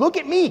it would be, look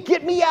at me,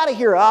 get me out of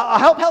here,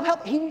 I'll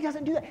help. He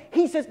doesn't do that.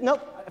 He says, no,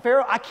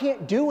 Pharaoh, I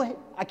can't do it.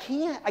 I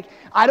can't.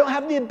 I don't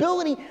have the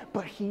ability.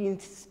 But he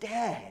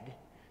instead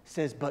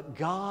says, but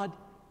God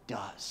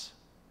does.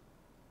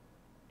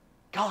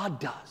 God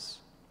does.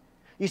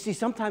 You see,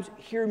 sometimes,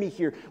 hear me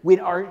here, when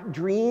our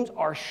dreams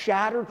are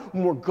shattered,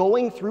 when we're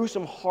going through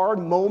some hard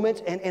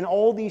moments and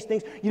all these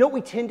things, you know what we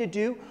tend to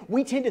do?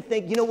 We tend to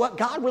think, you know what,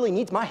 God really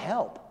needs my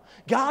help.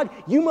 God,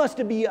 you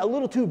must be a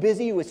little too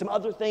busy with some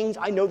other things.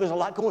 I know there's a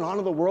lot going on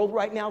in the world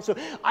right now, so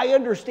I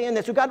understand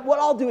that. So God, what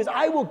I'll do is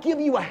I will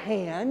give you a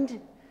hand,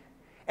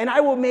 and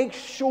I will make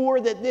sure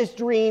that this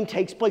dream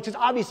takes place. Because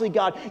obviously,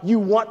 God, you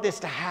want this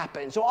to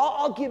happen. So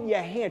I'll give you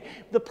a hand.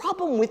 The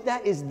problem with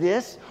that is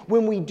this.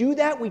 When we do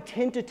that, we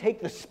tend to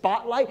take the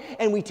spotlight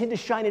and we tend to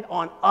shine it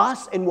on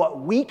us and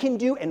what we can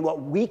do and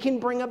what we can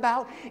bring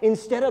about,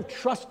 instead of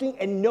trusting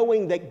and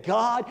knowing that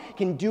God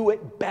can do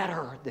it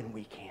better than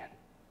we can.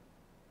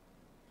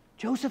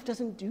 Joseph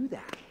doesn't do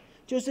that.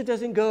 Joseph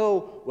doesn't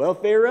go, well,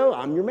 Pharaoh,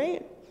 I'm your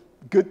man.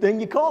 Good thing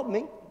you called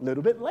me. A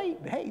little bit late.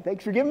 Hey,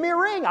 thanks for giving me a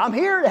ring. I'm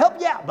here to help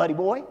you out, buddy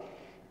boy.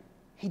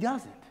 He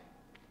doesn't.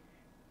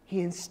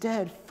 He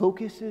instead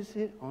focuses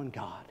it on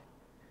God,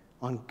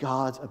 on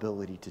God's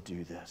ability to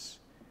do this.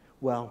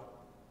 Well,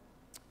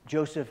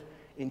 Joseph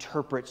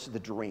interprets the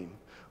dream.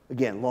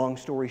 Again, long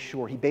story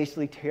short, he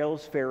basically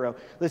tells Pharaoh,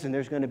 listen,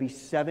 there's going to be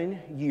 7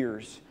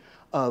 years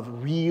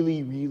of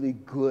really, really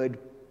good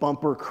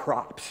bumper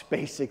crops,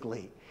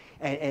 basically.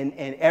 And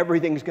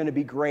everything's going to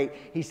be great.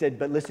 He said,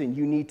 but listen,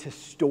 you need to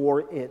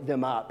store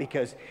them up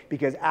because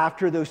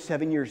after those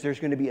 7 years, there's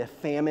going to be a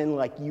famine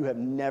like you have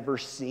never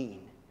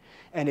seen.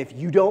 And if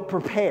you don't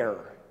prepare,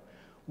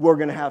 we're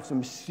going to have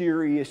some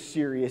serious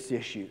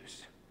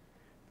issues.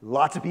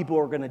 Lots of people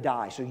are going to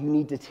die. So you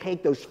need to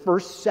take those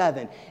first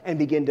 7 and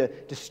begin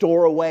to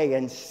store away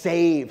and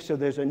save so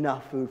there's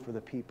enough food for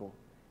the people.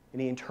 And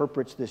he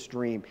interprets this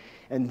dream.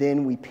 And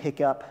then we pick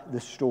up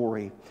the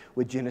story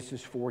with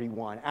Genesis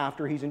 41.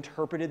 After he's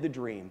interpreted the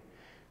dream,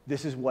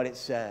 this is what it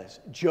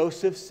says.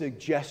 Joseph's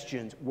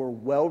suggestions were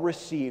well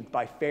received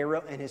by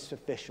Pharaoh and his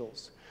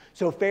officials.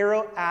 So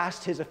Pharaoh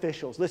asked his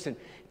officials, listen,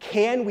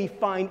 can we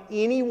find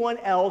anyone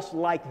else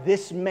like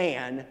this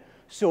man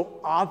so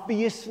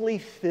obviously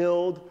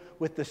filled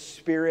with the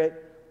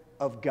Spirit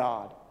of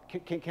God?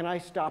 Can I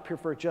stop here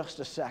for just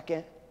a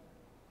second?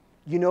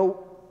 You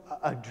know,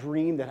 a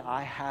dream that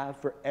I have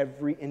for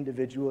every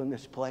individual in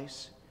this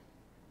place,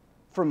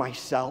 for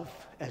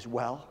myself as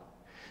well,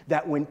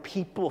 that when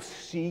people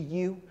see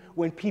you,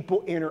 when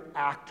people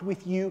interact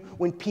with you,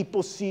 when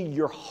people see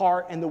your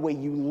heart and the way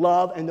you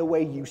love and the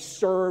way you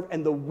serve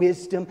and the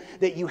wisdom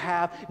that you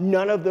have,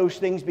 none of those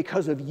things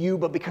because of you,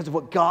 but because of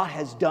what God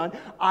has done,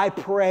 I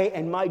pray,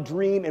 and my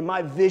dream and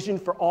my vision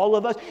for all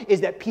of us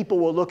is that people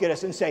will look at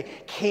us and say,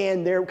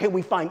 can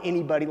we find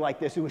anybody like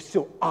this who is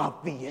so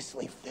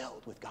obviously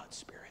filled with God's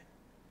Spirit?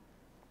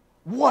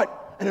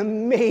 What an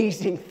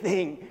amazing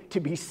thing to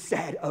be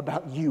said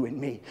about you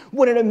and me.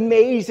 What an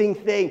amazing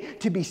thing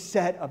to be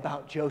said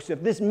about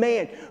Joseph. This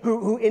man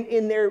who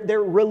in their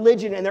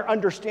religion and their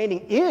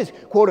understanding is,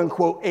 quote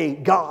unquote, a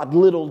God,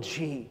 little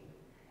g.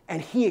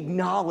 And he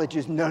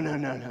acknowledges,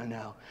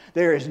 no.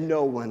 There is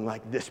no one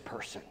like this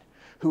person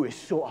who is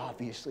so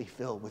obviously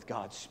filled with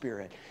God's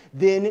Spirit.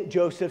 Then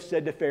Joseph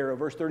said to Pharaoh,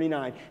 verse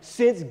 39,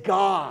 since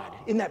God,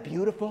 isn't that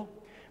beautiful?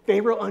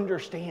 Pharaoh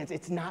understands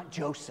it's not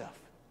Joseph.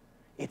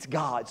 It's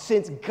God.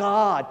 Since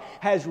God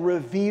has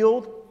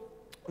revealed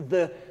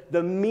the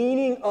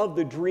meaning of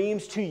the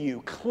dreams to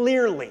you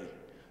clearly,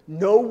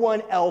 no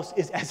one else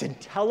is as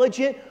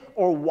intelligent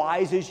or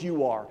wise as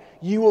you are.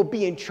 You will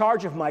be in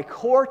charge of my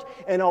court,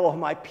 and all of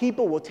my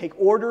people will take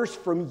orders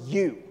from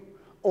you.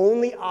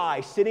 Only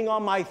I, sitting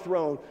on my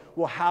throne,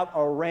 will have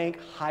a rank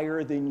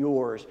higher than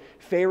yours."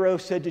 Pharaoh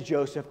said to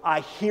Joseph,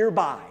 "I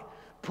hereby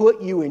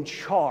put you in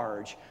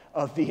charge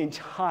of the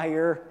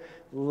entire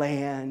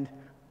land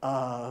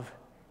of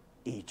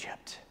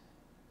Egypt."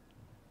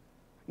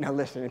 Now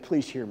listen, and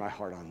please hear my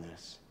heart on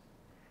this.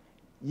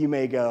 You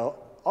may go,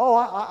 "Oh,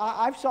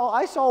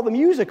 I saw the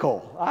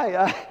musical.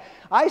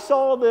 I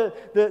saw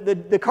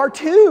the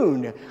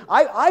cartoon.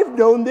 I've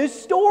known this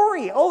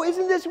story. Oh,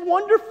 isn't this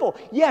wonderful?"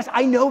 Yes,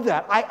 I know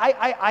that.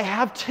 I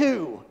have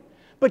too.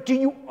 But do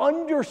you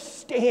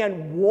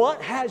understand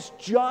what has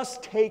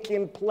just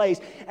taken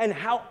place and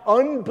how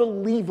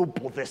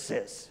unbelievable this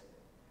is?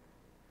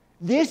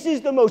 This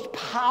is the most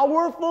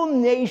powerful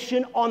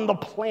nation on the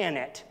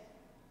planet.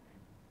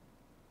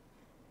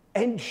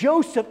 And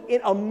Joseph,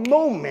 in a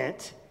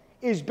moment,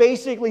 is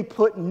basically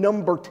put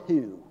number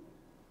 2.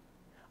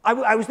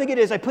 I was thinking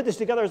as I put this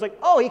together, I was like,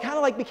 oh, he kind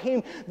of like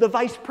became the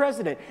vice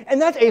president. And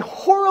that's a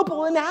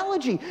horrible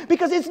analogy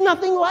because it's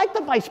nothing like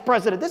the vice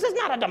president. This is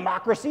not a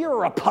democracy or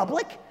a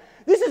republic.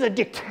 This is a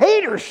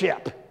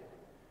dictatorship.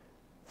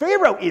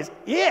 Pharaoh is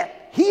it.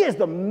 He is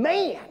the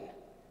man.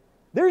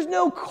 There's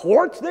no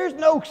courts. There's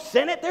no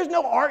Senate. There's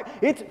no art.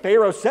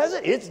 Pharaoh says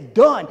it. It's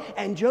done.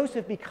 And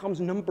Joseph becomes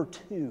number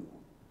 2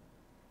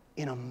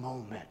 in a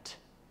moment.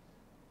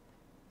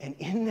 And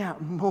in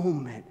that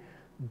moment,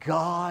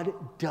 God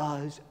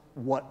does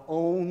what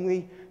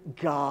only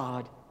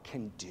God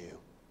can do.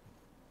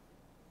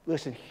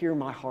 Listen, hear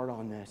my heart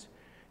on this.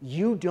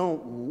 You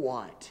don't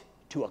want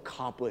to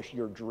accomplish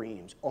your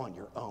dreams on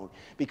your own,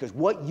 because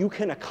what you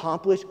can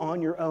accomplish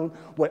on your own,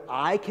 what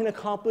I can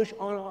accomplish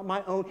on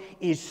my own,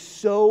 is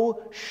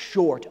so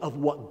short of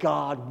what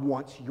God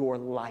wants your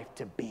life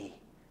to be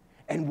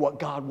and what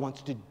God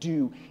wants to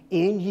do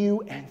in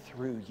you and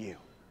through you.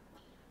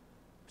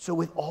 So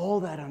with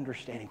all that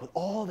understanding, with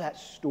all that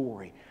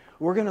story,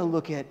 we're going to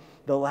look at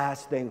the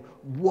last thing,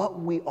 what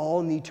we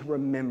all need to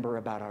remember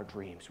about our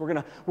dreams. We're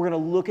going to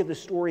look at the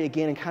story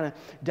again and kind of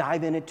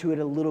dive into it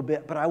a little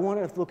bit, but I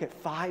want to look at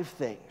 5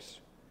 things,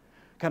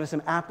 kind of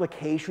some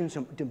applications,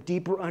 some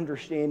deeper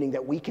understanding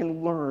that we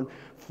can learn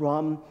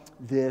from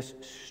this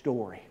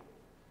story.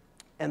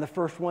 And the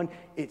first one,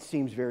 it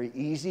seems very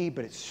easy,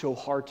 but it's so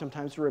hard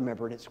sometimes to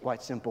remember, and it's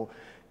quite simple.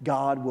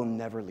 God will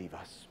never leave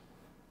us.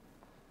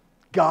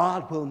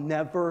 God will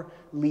never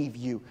leave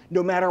you.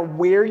 No matter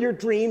where your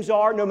dreams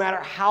are, no matter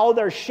how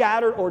they're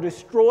shattered or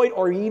destroyed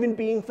or even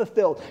being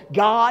fulfilled,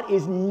 God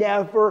is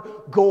never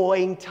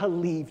going to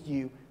leave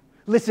you.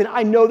 Listen,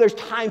 I know there's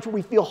times where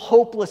we feel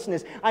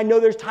hopelessness. I know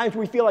there's times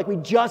where we feel like we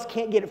just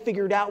can't get it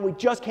figured out. We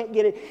just can't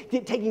get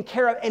it taken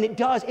care of. And it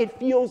does. It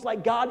feels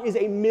like God is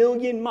a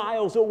million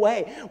miles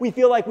away. We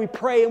feel like we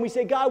pray and we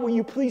say, God, will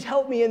you please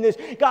help me in this?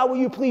 God, will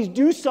you please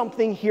do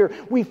something here?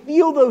 We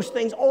feel those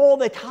things all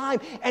the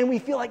time. And we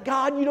feel like,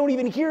 God, you don't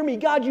even hear me.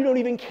 God, you don't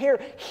even care.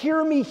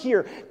 Hear me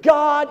here.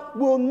 God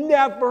will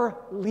never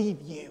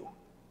leave you.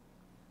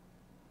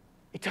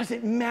 It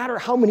doesn't matter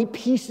how many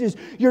pieces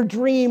your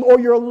dream or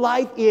your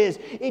life is.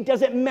 It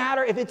doesn't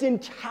matter if it's in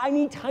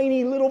tiny,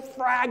 tiny little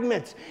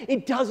fragments.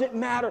 It doesn't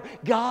matter.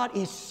 God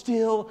is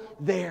still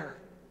there.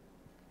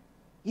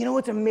 You know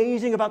what's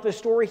amazing about this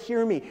story?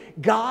 Hear me.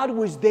 God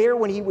was there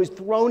when he was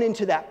thrown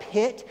into that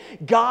pit.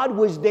 God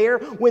was there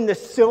when the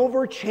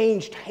silver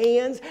changed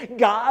hands.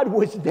 God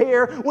was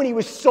there when he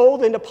was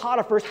sold into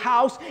Potiphar's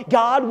house.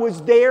 God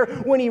was there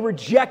when he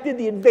rejected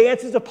the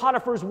advances of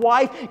Potiphar's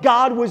wife.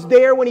 God was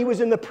there when he was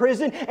in the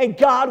prison. And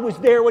God was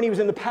there when he was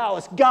in the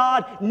palace.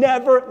 God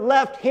never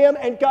left him,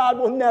 and God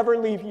will never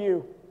leave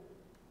you.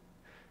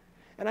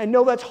 And I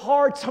know that's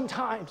hard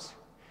sometimes,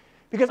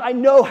 because I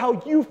know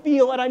how you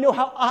feel and I know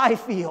how I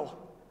feel.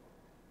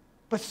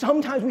 But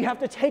sometimes we have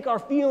to take our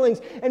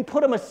feelings and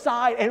put them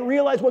aside and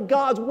realize what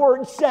God's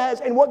word says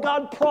and what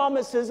God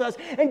promises us.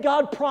 And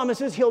God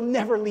promises he'll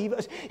never leave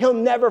us. He'll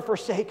never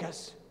forsake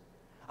us.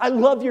 I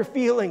love your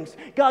feelings.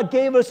 God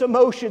gave us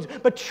emotions,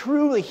 but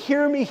truly,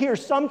 hear me here.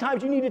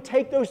 Sometimes you need to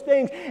take those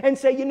things and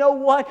say, you know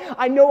what?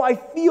 I know I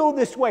feel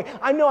this way.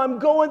 I know I'm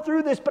going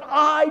through this, but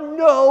I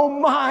know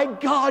my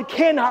God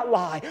cannot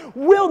lie,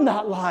 will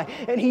not lie,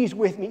 and he's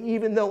with me,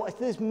 even though at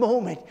this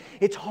moment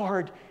it's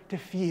hard to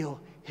feel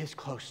his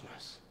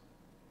closeness.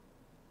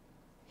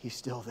 He's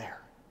still there.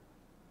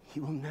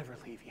 He will never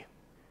leave you.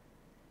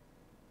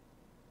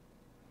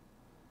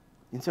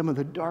 In some of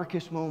the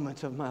darkest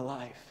moments of my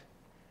life,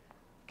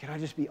 can I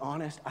just be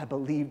honest? I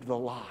believed the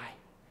lie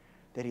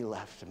that he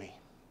left me.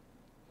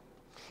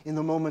 In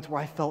the moments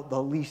where I felt the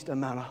least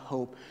amount of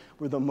hope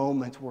were the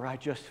moments where I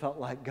just felt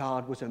like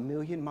God was a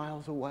million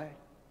miles away.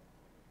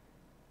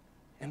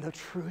 And the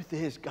truth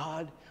is,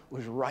 God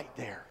was right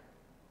there.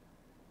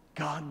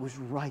 God was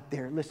right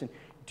there. Listen,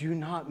 do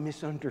not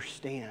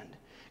misunderstand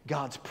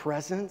God's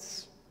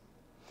presence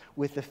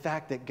with the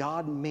fact that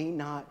God may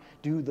not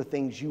do the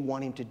things you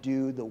want him to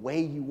do, the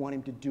way you want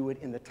him to do it,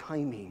 in the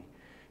timing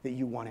that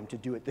you want him to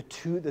do it.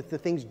 The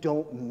things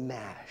don't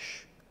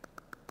mash,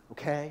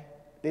 okay?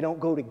 They don't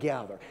go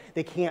together.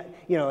 They can't,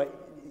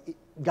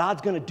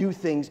 God's going to do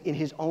things in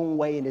his own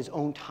way, in his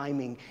own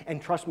timing.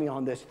 And trust me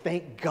on this,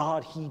 thank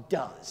God he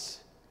does.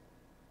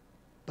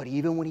 But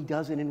even when he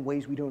does it in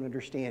ways we don't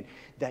understand,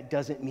 that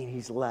doesn't mean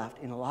he's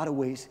left. In a lot of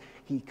ways,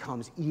 he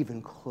comes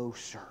even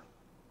closer.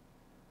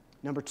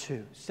 Number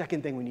two,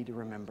 second thing we need to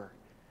remember.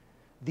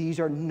 These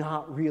are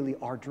not really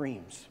our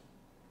dreams.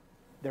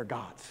 They're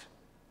God's.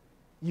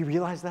 You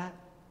realize that?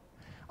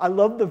 I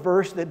love the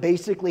verse that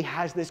basically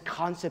has this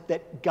concept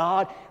that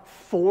God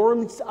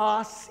forms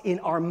us in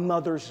our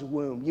mother's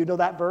womb. You know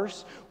that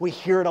verse? We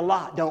hear it a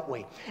lot, don't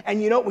we?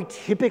 And you know what we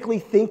typically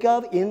think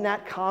of in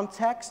that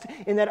context,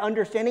 in that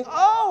understanding?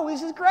 Oh,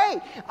 this is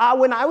great.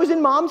 When I was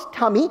in mom's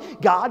tummy,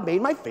 God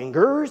made my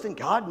fingers and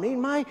God made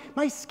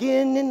my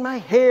skin and my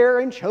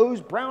hair and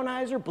chose brown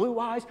eyes or blue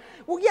eyes.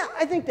 Well, yeah,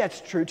 I think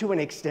that's true to an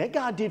extent.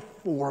 God did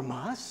form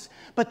us.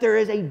 But there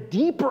is a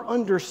deeper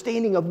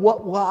understanding of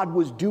what God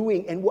was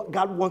doing and what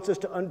God wants us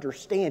to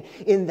understand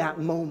in that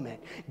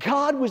moment.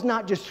 God was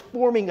not just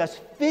forming us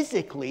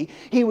physically.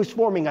 He was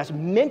forming us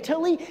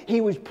mentally. He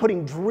was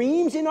putting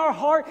dreams in our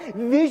heart,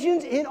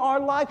 visions in our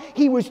life.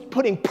 He was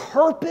putting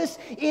purpose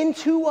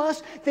into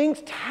us,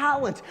 things,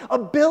 talents,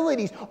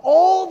 abilities,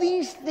 all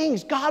these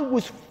things God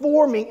was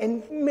forming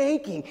and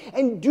making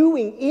and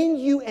doing in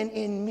you and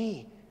in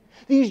me.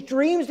 These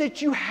dreams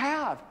that you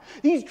have,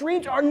 these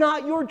dreams are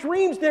not your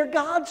dreams. They're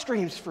God's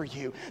dreams for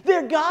you.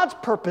 They're God's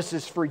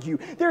purposes for you.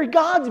 They're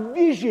God's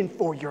vision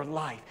for your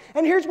life.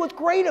 And here's what's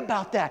great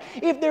about that.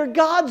 If they're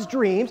God's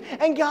dreams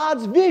and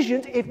God's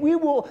visions, if we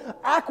will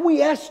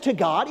acquiesce to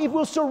God, if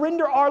we'll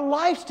surrender our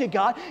lives to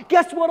God,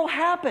 guess what will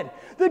happen?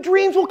 The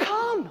dreams will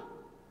come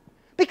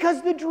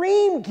because the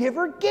dream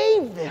giver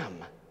gave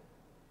them.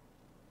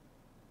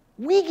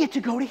 We get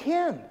to go to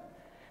him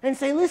and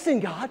say,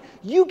 listen, God,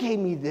 you gave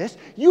me this.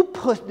 You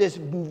put this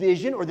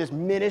vision or this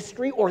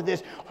ministry or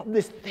this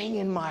thing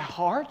in my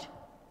heart.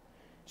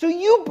 So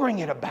you bring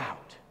it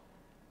about.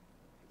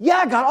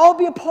 Yeah, God, I'll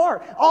be a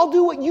part. I'll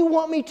do what you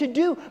want me to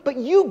do. But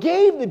you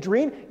gave the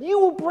dream. You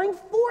will bring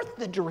forth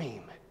the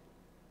dream.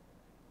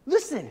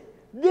 Listen,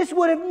 this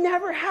would have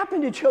never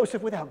happened to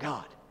Joseph without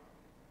God.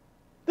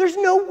 There's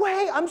no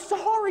way. I'm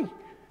sorry.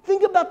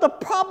 Think about the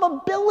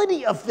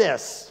probability of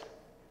this.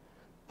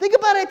 Think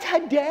about it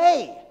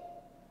today.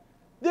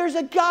 There's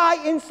a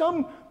guy in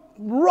some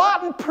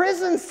rotten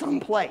prison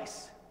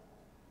someplace.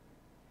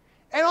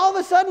 And all of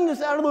a sudden,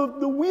 it's out of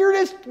the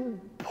weirdest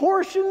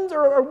portions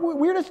or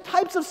weirdest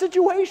types of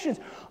situations.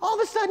 All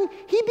of a sudden,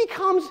 he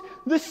becomes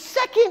the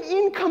second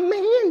in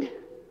command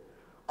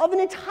of an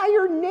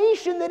entire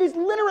nation that is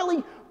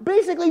literally,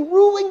 basically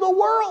ruling the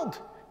world.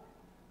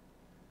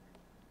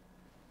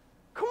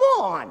 Come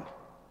on.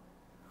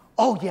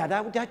 Oh, yeah,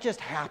 that just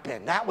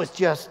happened. That was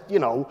just,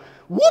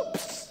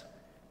 whoops.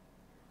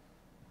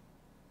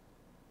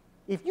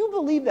 If you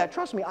believe that,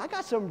 trust me, I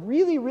got some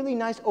really, really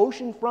nice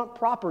oceanfront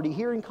property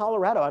here in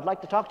Colorado I'd like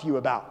to talk to you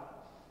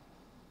about.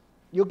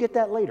 You'll get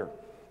that later.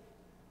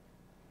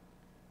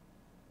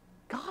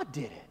 God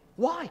did it.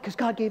 Why? Because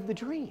God gave the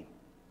dream.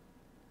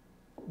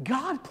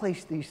 God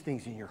placed these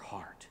things in your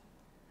heart.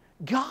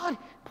 God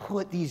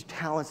put these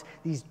talents,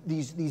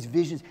 these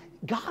visions.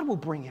 God will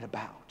bring it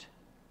about.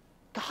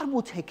 God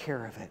will take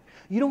care of it.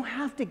 You don't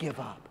have to give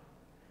up.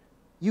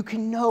 You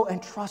can know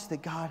and trust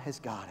that God has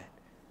got it.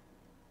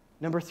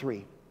 Number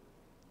three,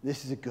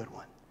 this is a good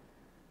one.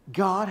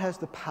 God has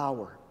the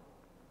power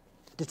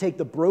to take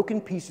the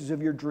broken pieces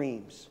of your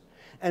dreams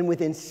and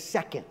within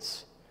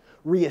seconds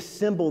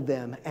reassemble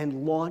them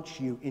and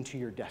launch you into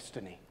your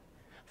destiny.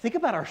 Think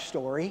about our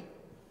story,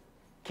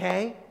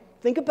 okay?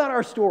 Think about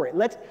our story.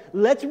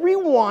 Let's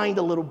rewind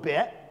a little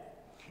bit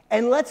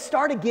and let's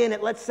start again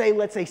at, let's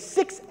say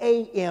 6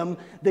 a.m.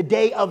 the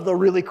day of the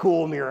really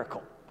cool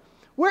miracle.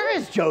 Where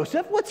is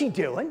Joseph? What's he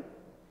doing?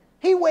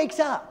 He wakes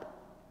up.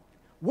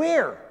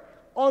 Where?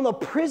 On the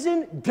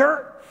prison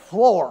dirt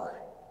floor.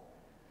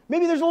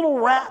 Maybe there's a little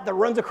rat that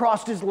runs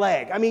across his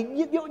leg. I mean,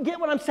 you get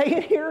what I'm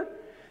saying here?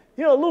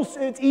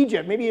 It's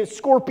Egypt. Maybe a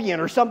scorpion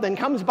or something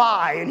comes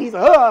by and he's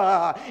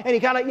and he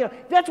kind of,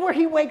 that's where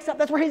he wakes up.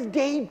 That's where his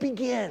day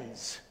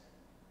begins.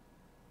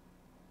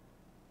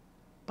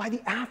 By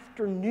the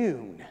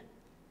afternoon,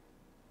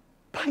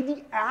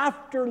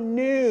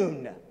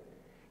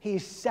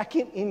 he's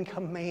second in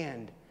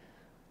command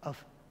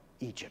of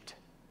Egypt.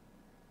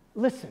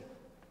 Listen.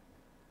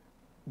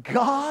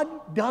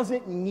 God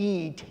doesn't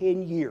need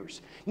 10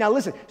 years. Now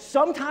listen,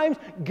 sometimes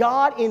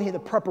God in the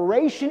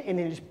preparation and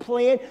in his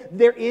plan,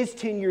 there is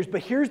 10 years.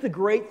 But here's the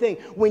great thing.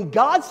 When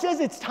God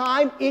says it's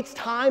time, it's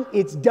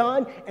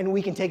done, and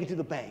we can take it to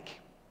the bank.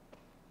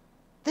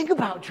 Think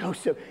about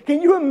Joseph.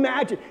 Can you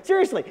imagine?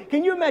 Seriously,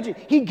 can you imagine?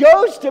 He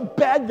goes to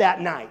bed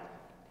that night.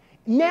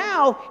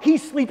 Now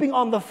he's sleeping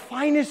on the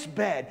finest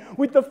bed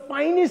with the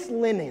finest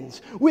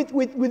linens,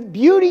 with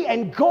beauty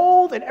and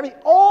gold and everything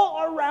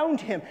all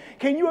around him.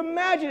 Can you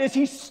imagine as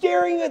he's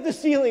staring at the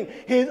ceiling,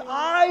 his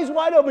eyes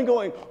wide open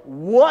going,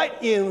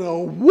 what in the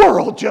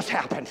world just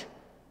happened?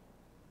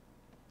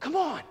 Come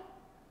on.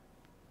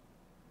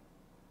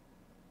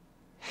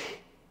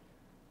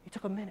 It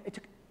took a minute.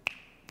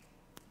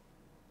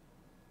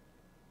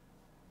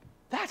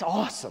 That's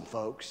awesome,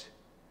 folks.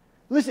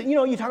 Listen,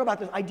 you talk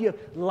about this idea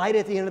of light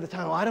at the end of the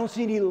tunnel. I don't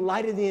see any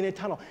light at the end of the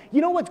tunnel.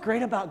 You know what's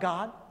great about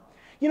God?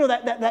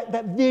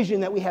 That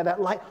vision that we have, that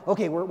light.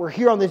 Okay, we're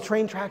here on the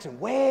train tracks and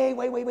way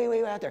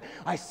out there,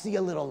 I see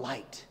a little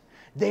light.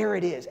 There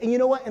it is. And you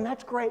know what? And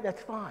that's great.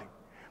 That's fine.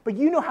 But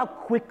you know how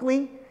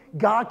quickly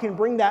God can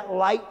bring that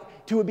light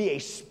to be a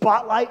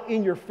spotlight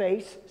in your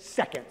face?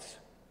 Seconds.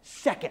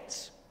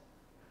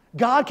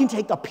 God can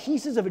take the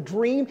pieces of a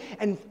dream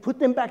and put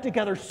them back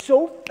together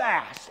so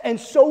fast and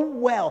so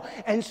well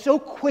and so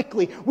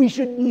quickly. We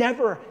should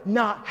never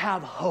not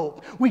have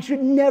hope. We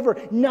should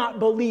never not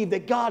believe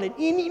that God at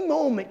any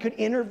moment could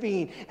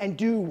intervene and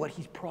do what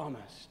He's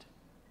promised.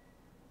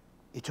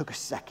 It took a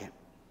second.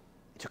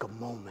 It took a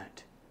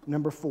moment.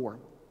 Number 4.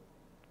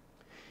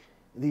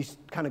 These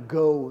kind of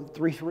go,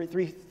 3,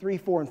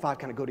 4, and 5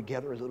 kind of go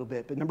together a little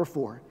bit. But number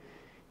 4,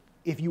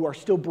 if you are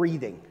still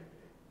breathing,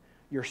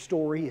 your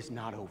story is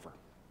not over.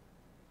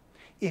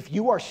 If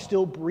you are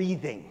still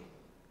breathing,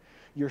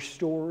 your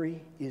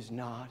story is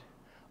not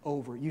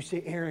over. You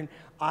say, Aaron,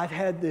 I've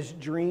had this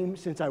dream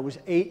since I was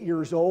 8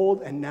 years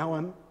old, and now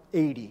I'm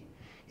 80.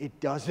 It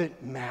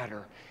doesn't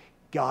matter.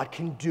 God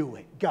can do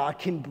it. God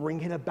can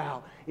bring it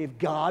about. If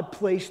God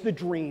placed the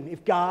dream,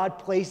 if God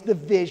placed the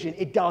vision,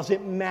 it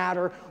doesn't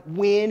matter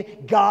when.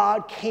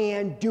 God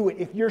can do it.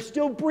 If you're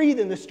still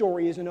breathing, the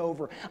story isn't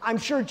over. I'm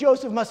sure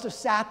Joseph must have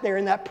sat there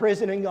in that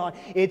prison and gone,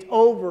 it's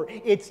over.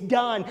 It's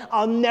done.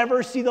 I'll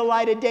never see the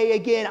light of day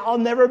again. I'll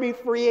never be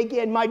free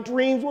again. My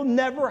dreams will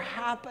never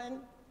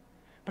happen.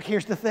 But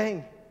here's the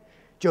thing.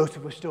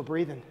 Joseph was still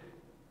breathing.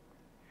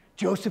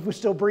 Joseph was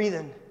still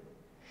breathing.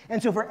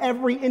 And so for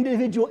every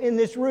individual in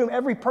this room,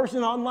 every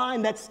person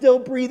online that's still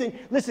breathing,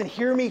 listen,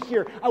 hear me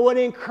here. I want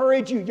to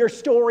encourage you. Your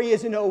story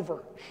isn't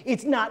over.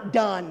 It's not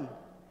done.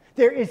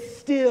 There is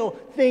still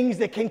things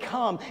that can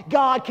come.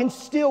 God can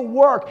still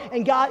work,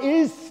 and God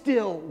is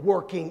still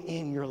working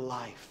in your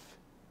life.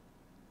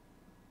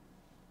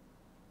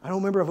 I don't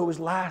remember if it was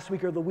last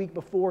week or the week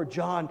before,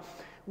 John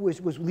was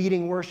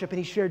leading worship, and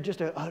he shared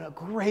just a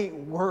great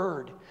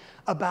word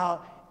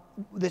about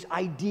this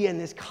idea and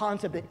this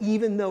concept that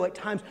even though at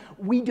times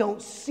we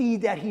don't see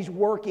that He's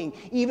working,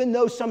 even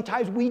though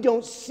sometimes we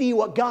don't see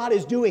what God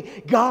is doing,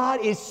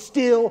 God is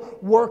still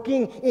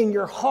working in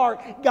your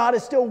heart. God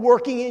is still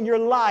working in your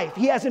life.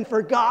 He hasn't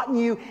forgotten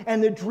you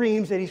and the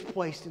dreams that He's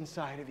placed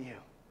inside of you.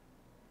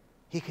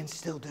 He can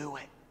still do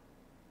it.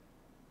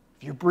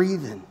 If you're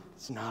breathing,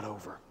 it's not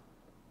over.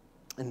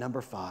 And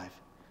number 5,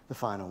 the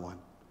final one.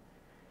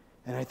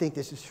 And I think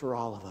this is for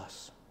all of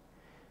us.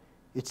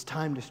 It's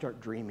time to start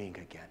dreaming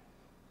again.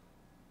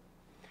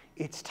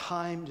 It's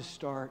time to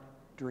start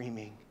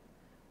dreaming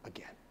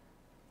again.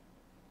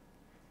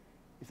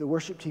 If the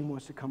worship team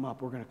wants to come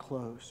up, we're going to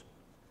close.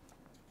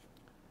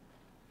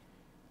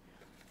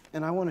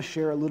 And I want to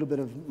share a little bit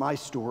of my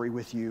story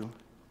with you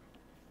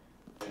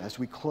as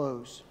we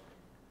close.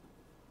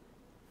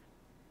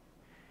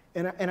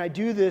 And I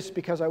do this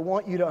because I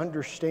want you to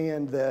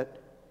understand that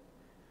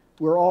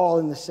we're all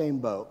in the same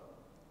boat.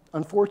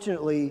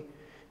 Unfortunately,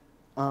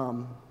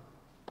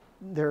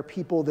 there are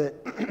people that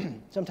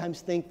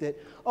sometimes think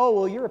that, oh,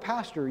 well, you're a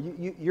pastor.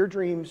 Your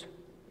dreams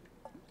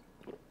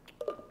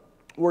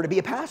were to be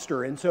a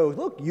pastor. And so,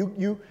 look,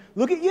 you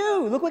look at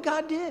you. Look what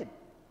God did.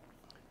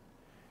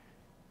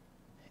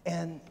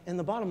 And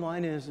the bottom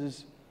line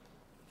is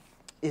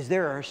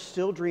there are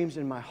still dreams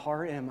in my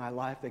heart and in my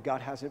life that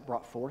God hasn't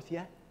brought forth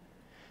yet.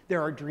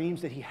 There are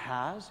dreams that He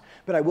has,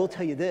 but I will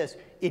tell you this,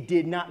 it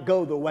did not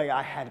go the way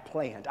I had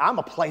planned. I'm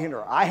a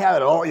planner. I have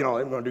it all,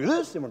 I'm going to do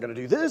this, and we're going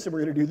to do this, and we're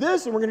going to do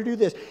this, and we're going to do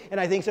this. And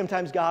I think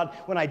sometimes God,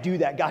 when I do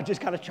that, God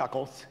just kind of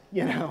chuckles,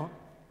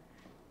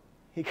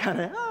 He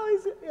kind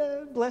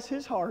of, bless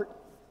His heart.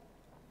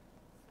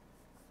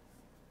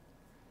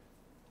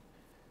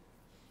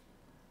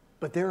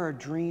 But there are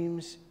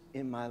dreams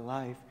in my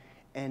life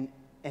and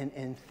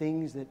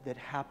things that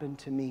happened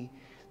to me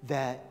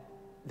that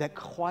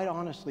quite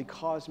honestly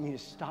caused me to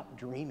stop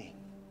dreaming.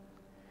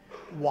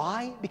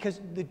 Why?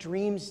 Because the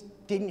dreams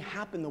didn't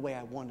happen the way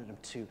I wanted them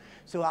to.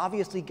 So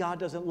obviously God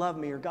doesn't love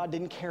me, or God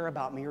didn't care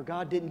about me, or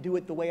God didn't do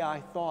it the way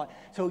I thought.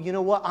 So you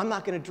know what? I'm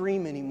not going to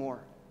dream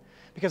anymore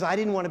because I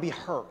didn't want to be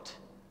hurt.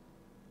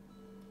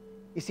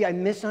 You see, I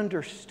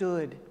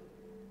misunderstood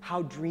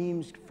how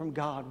dreams from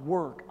God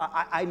work.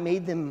 I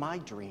made them my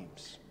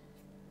dreams.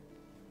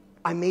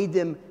 I made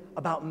them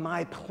about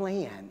my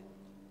plan.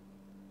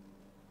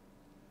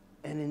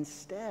 And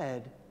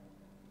instead,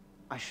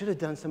 I should have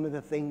done some of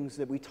the things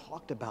that we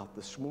talked about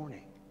this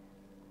morning.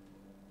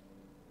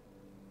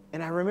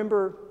 And I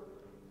remember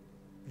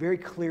very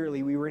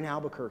clearly, we were in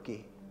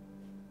Albuquerque.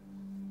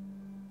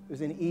 It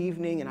was an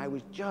evening, and I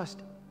was just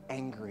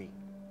angry.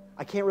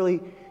 I can't really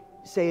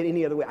say it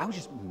any other way. I was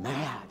just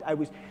mad. I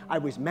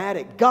was mad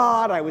at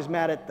God. I was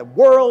mad at the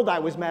world. I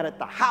was mad at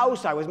the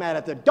house. I was mad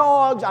at the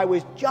dogs. I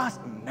was just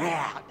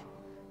mad.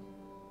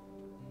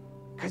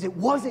 Because it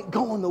wasn't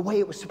going the way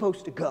it was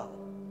supposed to go.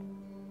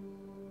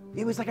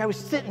 It was like I was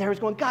sitting there, I was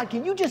going, God,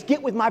 can you just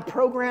get with my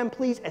program,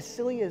 please? As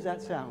silly as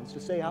that sounds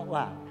to say out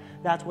loud,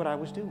 that's what I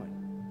was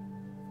doing.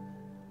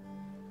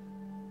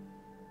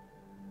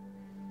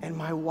 And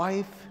my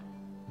wife,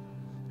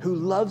 who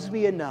loves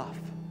me enough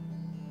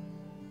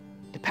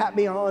to pat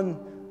me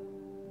on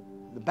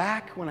the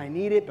back when I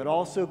need it, but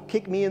also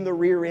kick me in the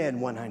rear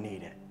end when I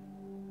need it,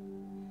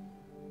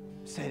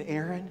 said,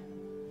 Aaron,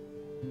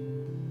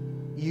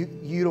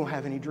 you don't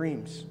have any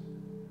dreams.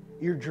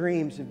 Your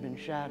dreams have been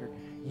shattered.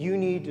 You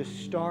need to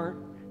start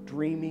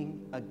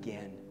dreaming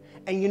again.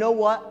 And you know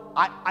what?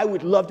 I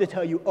would love to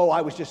tell you,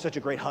 I was just such a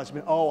great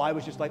husband. I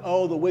was just like,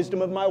 the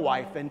wisdom of my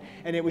wife, and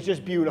it was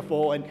just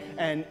beautiful.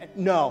 And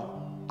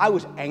no, I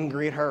was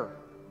angry at her.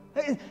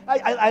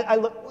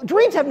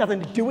 Dreams have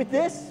nothing to do with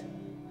this.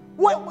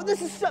 What?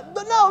 This is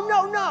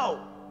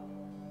no.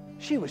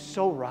 She was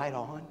so right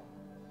on.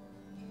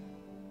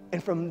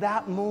 And from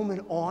that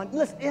moment on,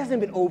 listen, it hasn't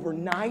been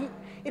overnight.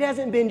 It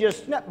hasn't been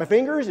just snap my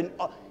fingers.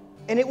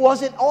 And it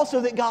wasn't also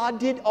that God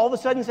did all of a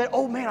sudden said,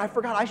 oh man, I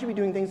forgot I should be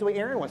doing things the way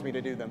Aaron wants me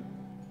to do them.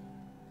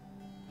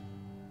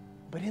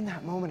 But in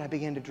that moment, I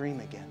began to dream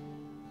again.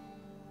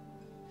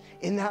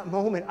 In that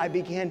moment, I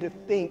began to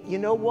think, you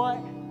know what?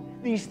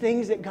 These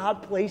things that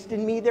God placed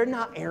in me, they're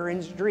not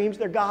Aaron's dreams,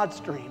 they're God's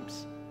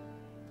dreams.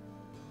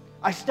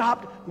 I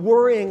stopped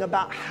worrying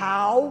about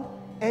how,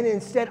 and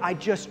instead I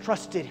just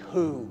trusted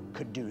who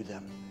could do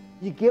them.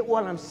 You get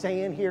what I'm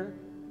saying here?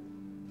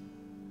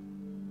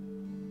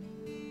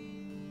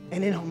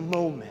 And in a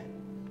moment,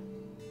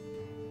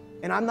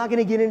 and I'm not going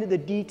to get into the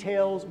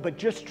details, but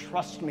just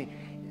trust me,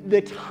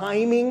 the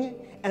timing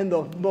and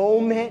the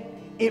moment,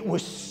 it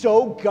was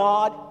so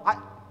God.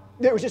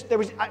 There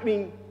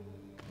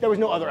was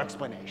no other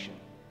explanation.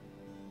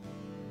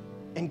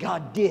 And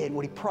God did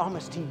what he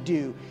promised he'd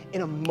do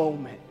in a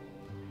moment,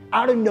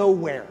 out of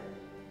nowhere.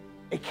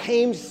 It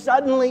came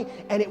suddenly,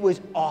 and it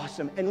was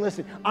awesome. And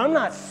listen, I'm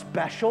not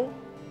special.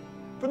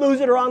 For those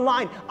that are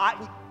online,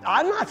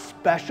 I'm not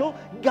special.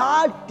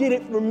 God did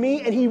it for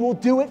me, and he will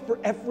do it for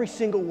every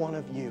single one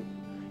of you.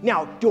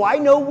 Now, do I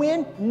know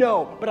when?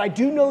 No, but I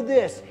do know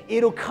this.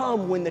 It'll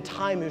come when the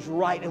time is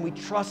right, and we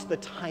trust the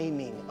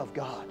timing of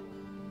God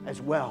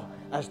as well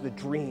as the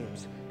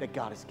dreams that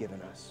God has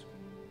given us.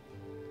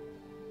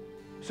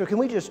 So can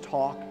we just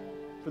talk?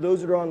 For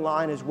those that are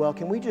online as well,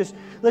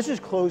 let's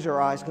just close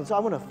our eyes, because I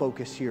want to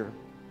focus here.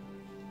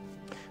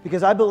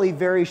 Because I believe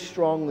very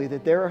strongly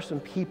that there are some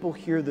people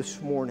here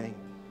this morning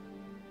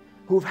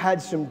who've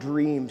had some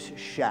dreams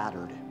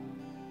shattered.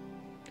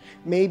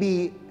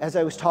 Maybe, as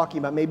I was talking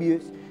about, maybe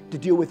it's to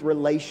deal with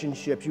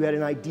relationships. You had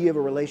an idea of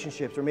a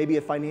relationship, or maybe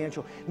a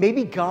financial.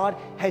 Maybe God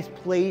has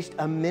placed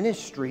a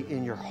ministry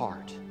in your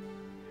heart.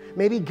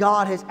 Maybe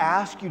God has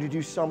asked you to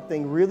do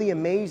something really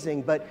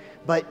amazing, but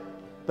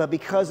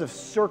because of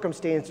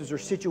circumstances or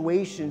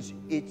situations,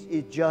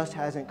 it just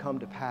hasn't come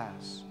to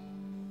pass.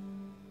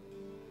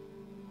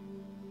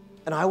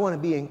 And I want to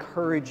be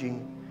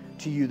encouraging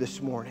to you this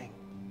morning.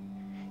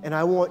 And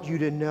I want you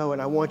to know,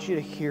 and I want you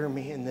to hear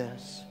me in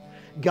this.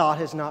 God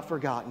has not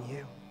forgotten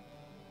you.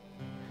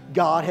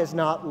 God has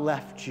not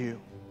left you.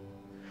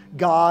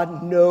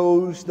 God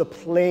knows the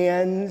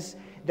plans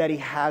that he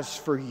has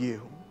for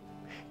you.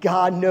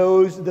 God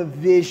knows the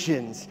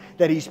visions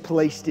that he's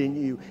placed in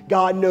you.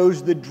 God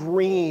knows the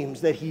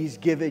dreams that he's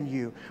given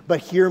you. But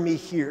hear me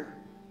here.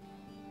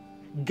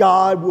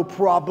 God will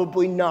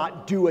probably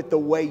not do it the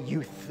way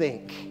you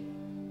think.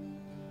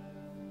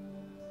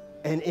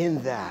 And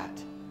in that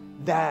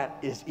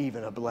is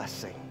even a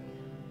blessing.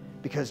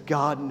 Because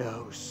God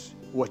knows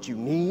what you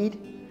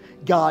need.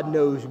 God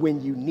knows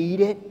when you need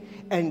it.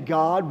 And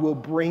God will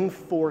bring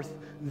forth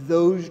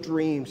those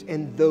dreams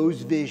and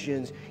those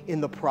visions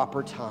in the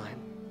proper time.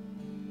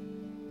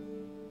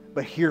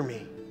 But hear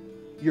me,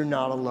 you're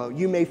not alone.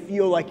 You may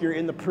feel like you're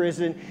in the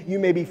prison. You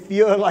may be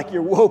feeling like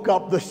you woke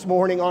up this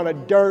morning on a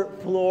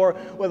dirt floor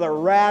with a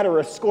rat or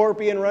a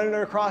scorpion running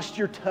across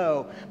your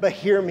toe. But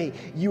hear me,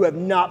 you have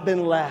not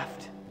been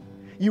left.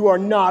 You are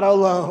not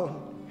alone.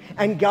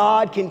 And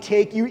God can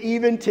take you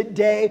even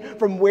today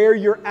from where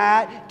you're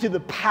at to the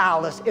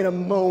palace in a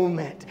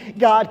moment.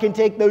 God can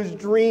take those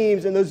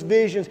dreams and those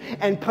visions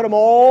and put them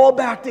all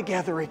back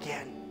together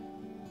again.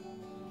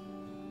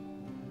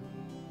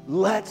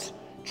 Let's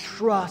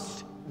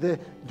trust the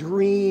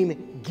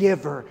dream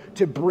giver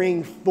to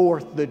bring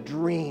forth the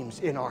dreams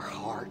in our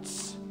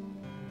hearts.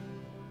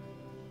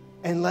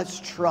 And let's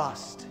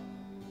trust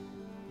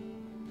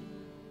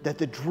that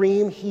the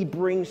dream he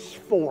brings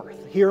forth,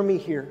 hear me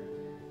here,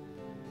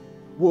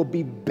 will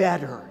be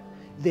better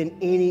than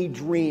any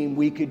dream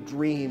we could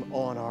dream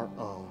on our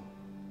own.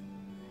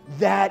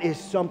 That is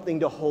something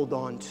to hold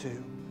on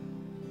to.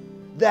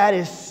 That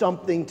is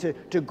something to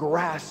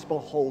grasp a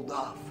hold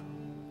of.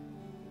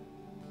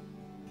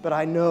 But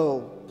I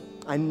know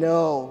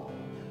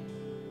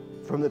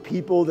from the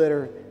people that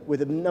are, with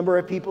the number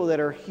of people that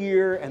are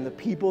here and the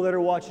people that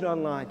are watching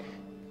online,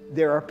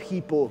 there are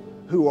people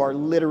who are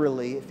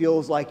literally, it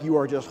feels like you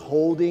are just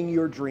holding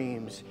your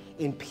dreams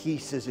in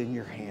pieces in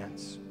your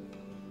hands.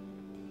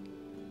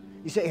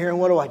 You say, Aaron,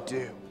 what do I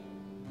do?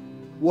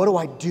 What do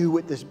I do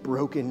with this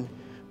broken,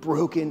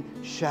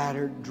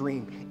 shattered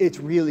dream? It's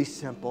really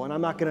simple, and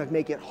I'm not going to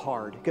make it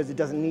hard because it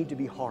doesn't need to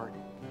be hard.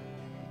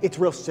 It's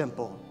real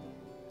simple.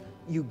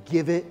 you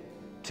give it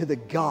to the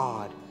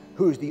God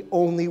who is the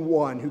only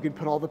one who can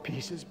put all the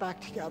pieces back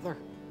together.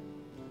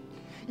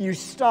 You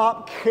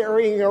stop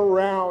carrying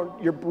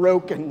around your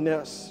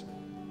brokenness,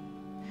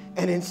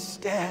 and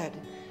instead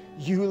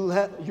you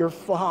let your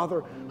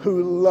Father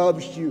who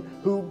loves you,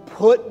 who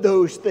put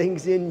those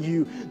things in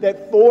you,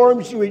 that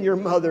forms you in your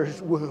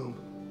mother's womb,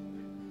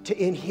 to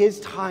in His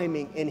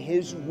timing, in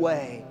His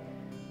way,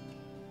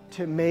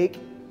 to make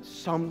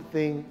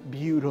something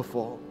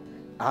beautiful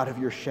out of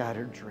your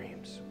shattered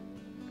dreams.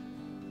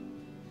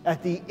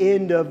 At the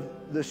end of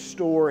the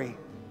story,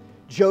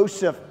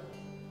 Joseph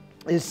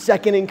is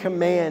second in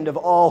command of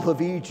all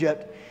of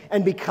Egypt.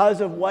 And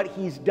because of what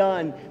he's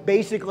done,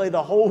 basically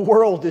the whole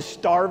world is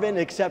starving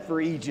except for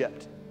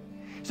Egypt.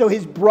 So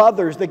his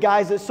brothers, the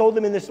guys that sold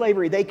him into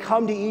slavery, they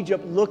come to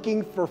Egypt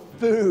looking for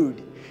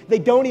food. They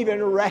don't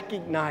even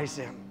recognize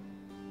him.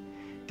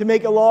 To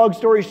make a long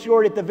story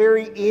short, at the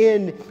very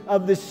end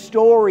of the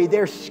story,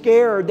 they're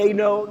scared. They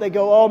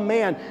go, oh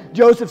man,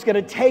 Joseph's going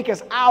to take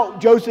us out.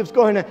 Joseph's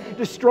going to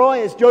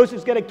destroy us.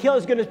 Joseph's going to kill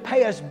us. He's going to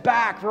pay us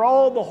back for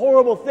all the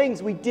horrible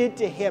things we did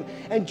to him.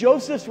 And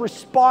Joseph's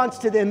response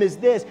to them is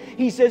this.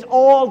 He says,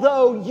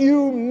 although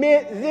you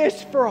meant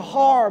this for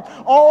harm,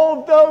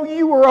 although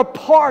you were a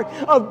part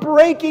of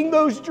breaking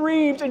those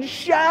dreams and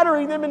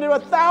shattering them into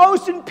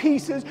 1,000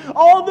 pieces,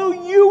 although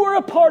you were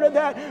a part of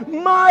that,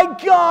 my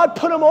God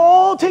put them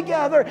all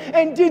together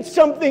and did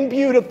something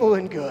beautiful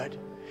and good.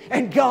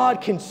 And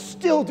God can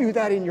still do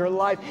that in your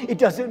life. It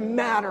doesn't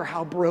matter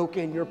how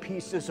broken your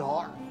pieces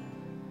are.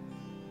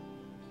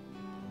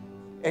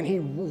 And He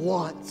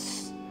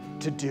wants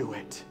to do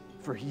it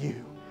for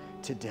you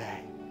today.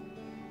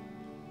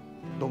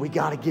 But we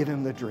got to give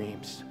Him the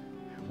dreams.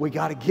 We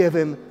got to give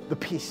Him the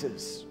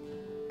pieces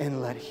and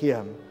let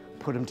Him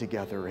put them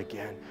together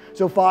again.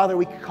 So Father,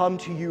 we come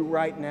to you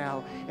right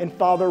now. And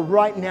Father,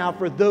 right now,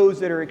 for those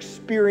that are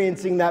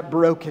experiencing that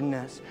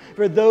brokenness,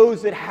 for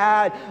those that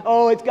had,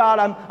 oh, it's God,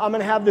 I'm going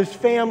to have this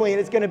family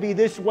and it's going to be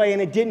this way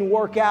and it didn't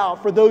work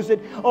out. For those that,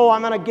 oh,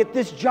 I'm going to get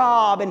this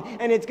job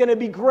and it's going to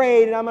be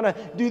great and I'm going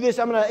to do this,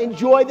 I'm going to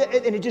enjoy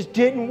it, and it just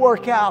didn't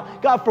work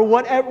out. God, for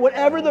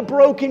whatever the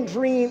broken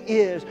dream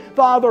is,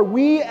 Father,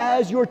 we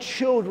as your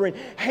children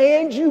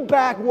hand you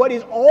back what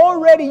is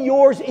already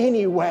yours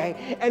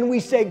anyway. And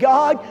we say, God,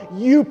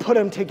 you put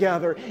them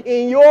together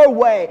in your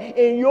way,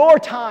 in your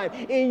time,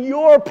 in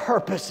your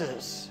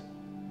purposes.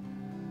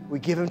 We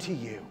give them to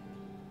you.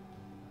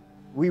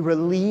 We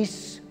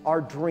release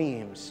our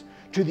dreams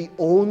to the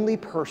only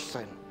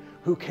person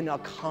who can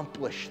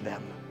accomplish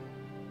them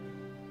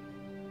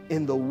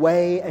in the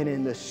way and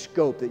in the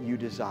scope that you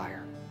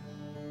desire.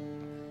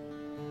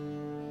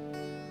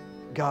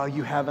 God,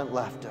 you haven't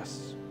left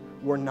us.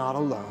 We're not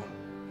alone.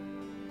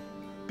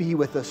 Be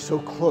with us so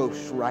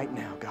close right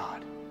now,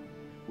 God.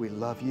 We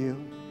love you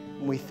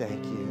and we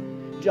thank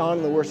you. John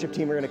and the worship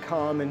team are going to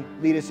come and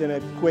lead us in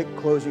a quick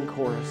closing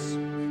chorus.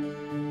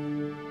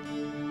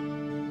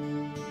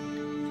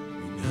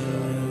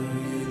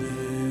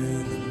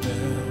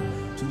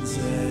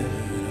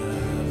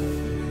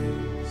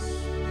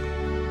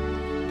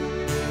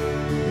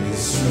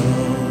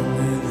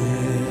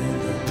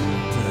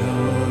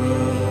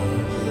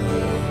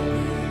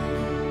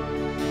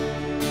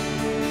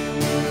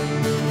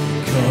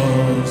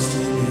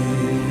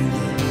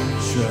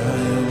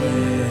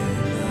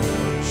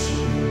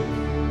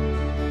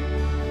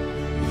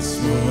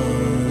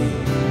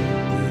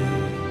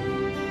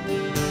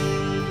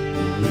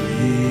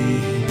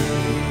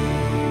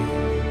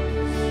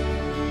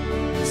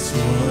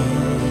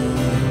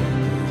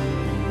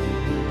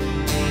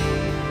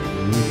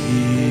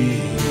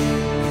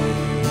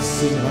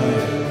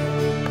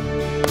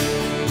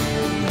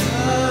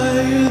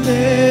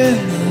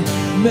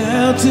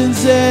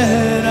 Mountains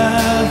that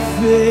I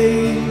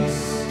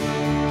face,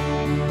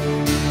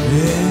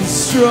 and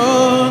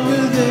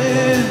stronger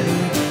than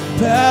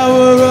the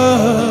power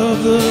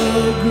of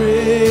the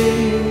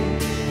grave,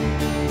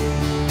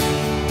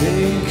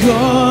 and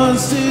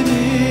constant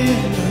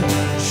in the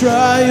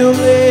trial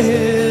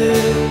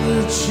and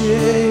the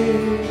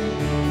change.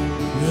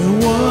 And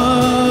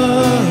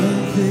one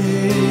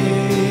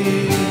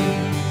thing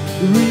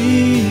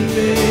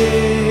remains.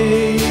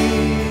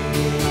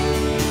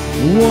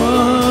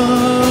 One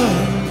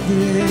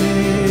thing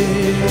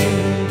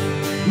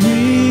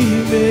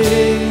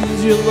remains.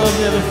 Your love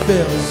never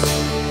fails.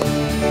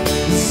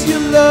 'Cause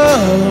your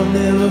love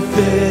never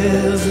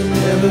fails. It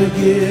never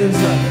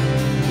gives up.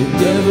 It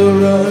never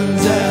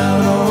runs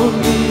out on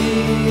me.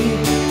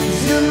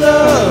 'Cause your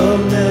love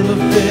never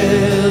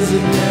fails.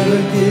 It never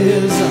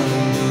gives up.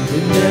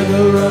 It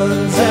never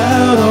runs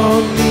out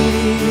on me.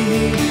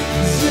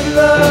 'Cause your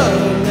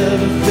love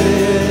never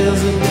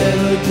fails. It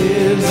never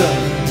gives up.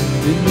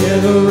 It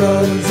never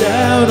runs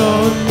out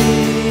on me.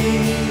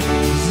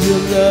 'Cause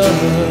your love.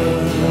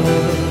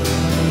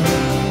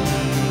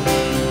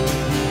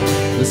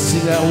 Let's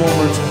sing that one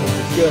more time.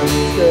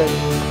 Good.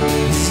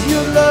 'Cause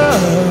your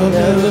love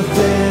never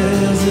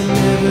fails. It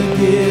never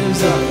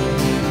gives up.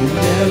 It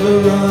never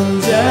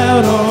runs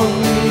out on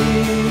me.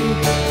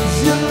 'Cause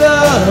your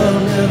love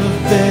never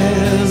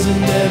fails.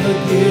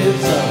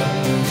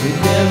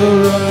 never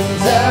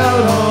runs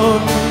out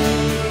on me.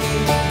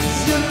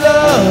 'Cause your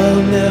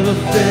love never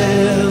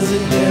fails,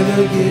 it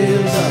never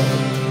gives up,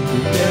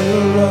 it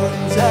never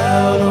runs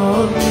out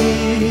on me.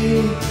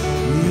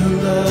 Your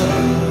love.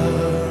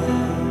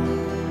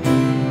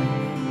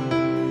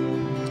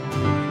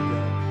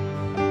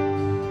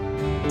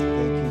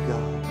 Thank you,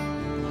 God.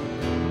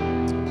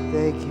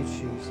 Thank you,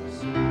 Jesus.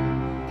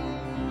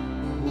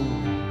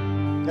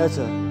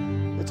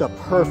 It's a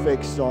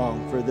perfect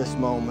song for this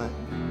moment.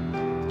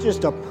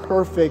 Just a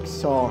perfect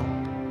song.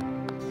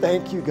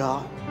 Thank you,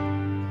 God.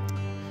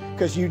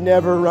 Because you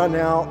never run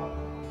out.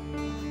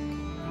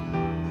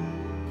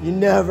 You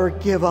never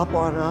give up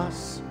on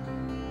us.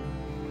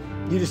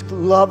 You just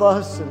love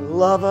us and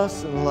love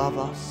us and love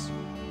us.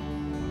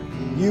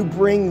 You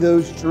bring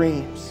those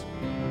dreams.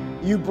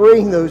 You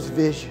bring those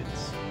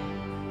visions.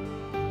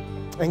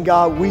 And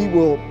God, we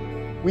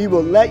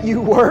will let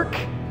you work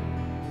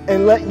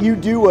and let you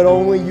do what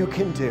only you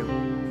can do.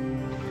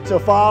 So,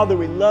 Father,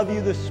 we love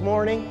you this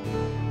morning.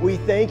 We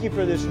thank you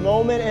for this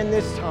moment and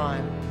this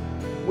time.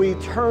 We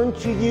turn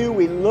to you,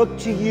 we look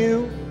to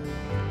you,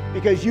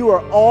 because you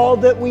are all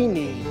that we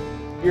need.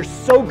 You're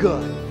so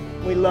good.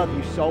 We love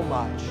you so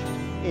much.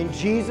 In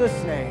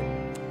Jesus' name,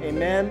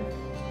 amen,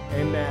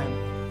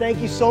 amen. Thank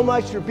you so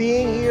much for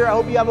being here. I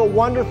hope you have a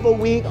wonderful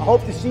week. I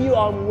hope to see you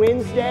on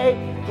Wednesday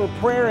for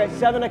prayer at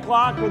 7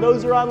 o'clock. For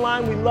those who are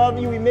online, we love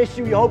you, we miss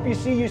you, we hope you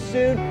see you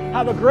soon.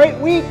 Have a great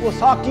week. We'll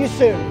talk to you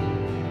soon.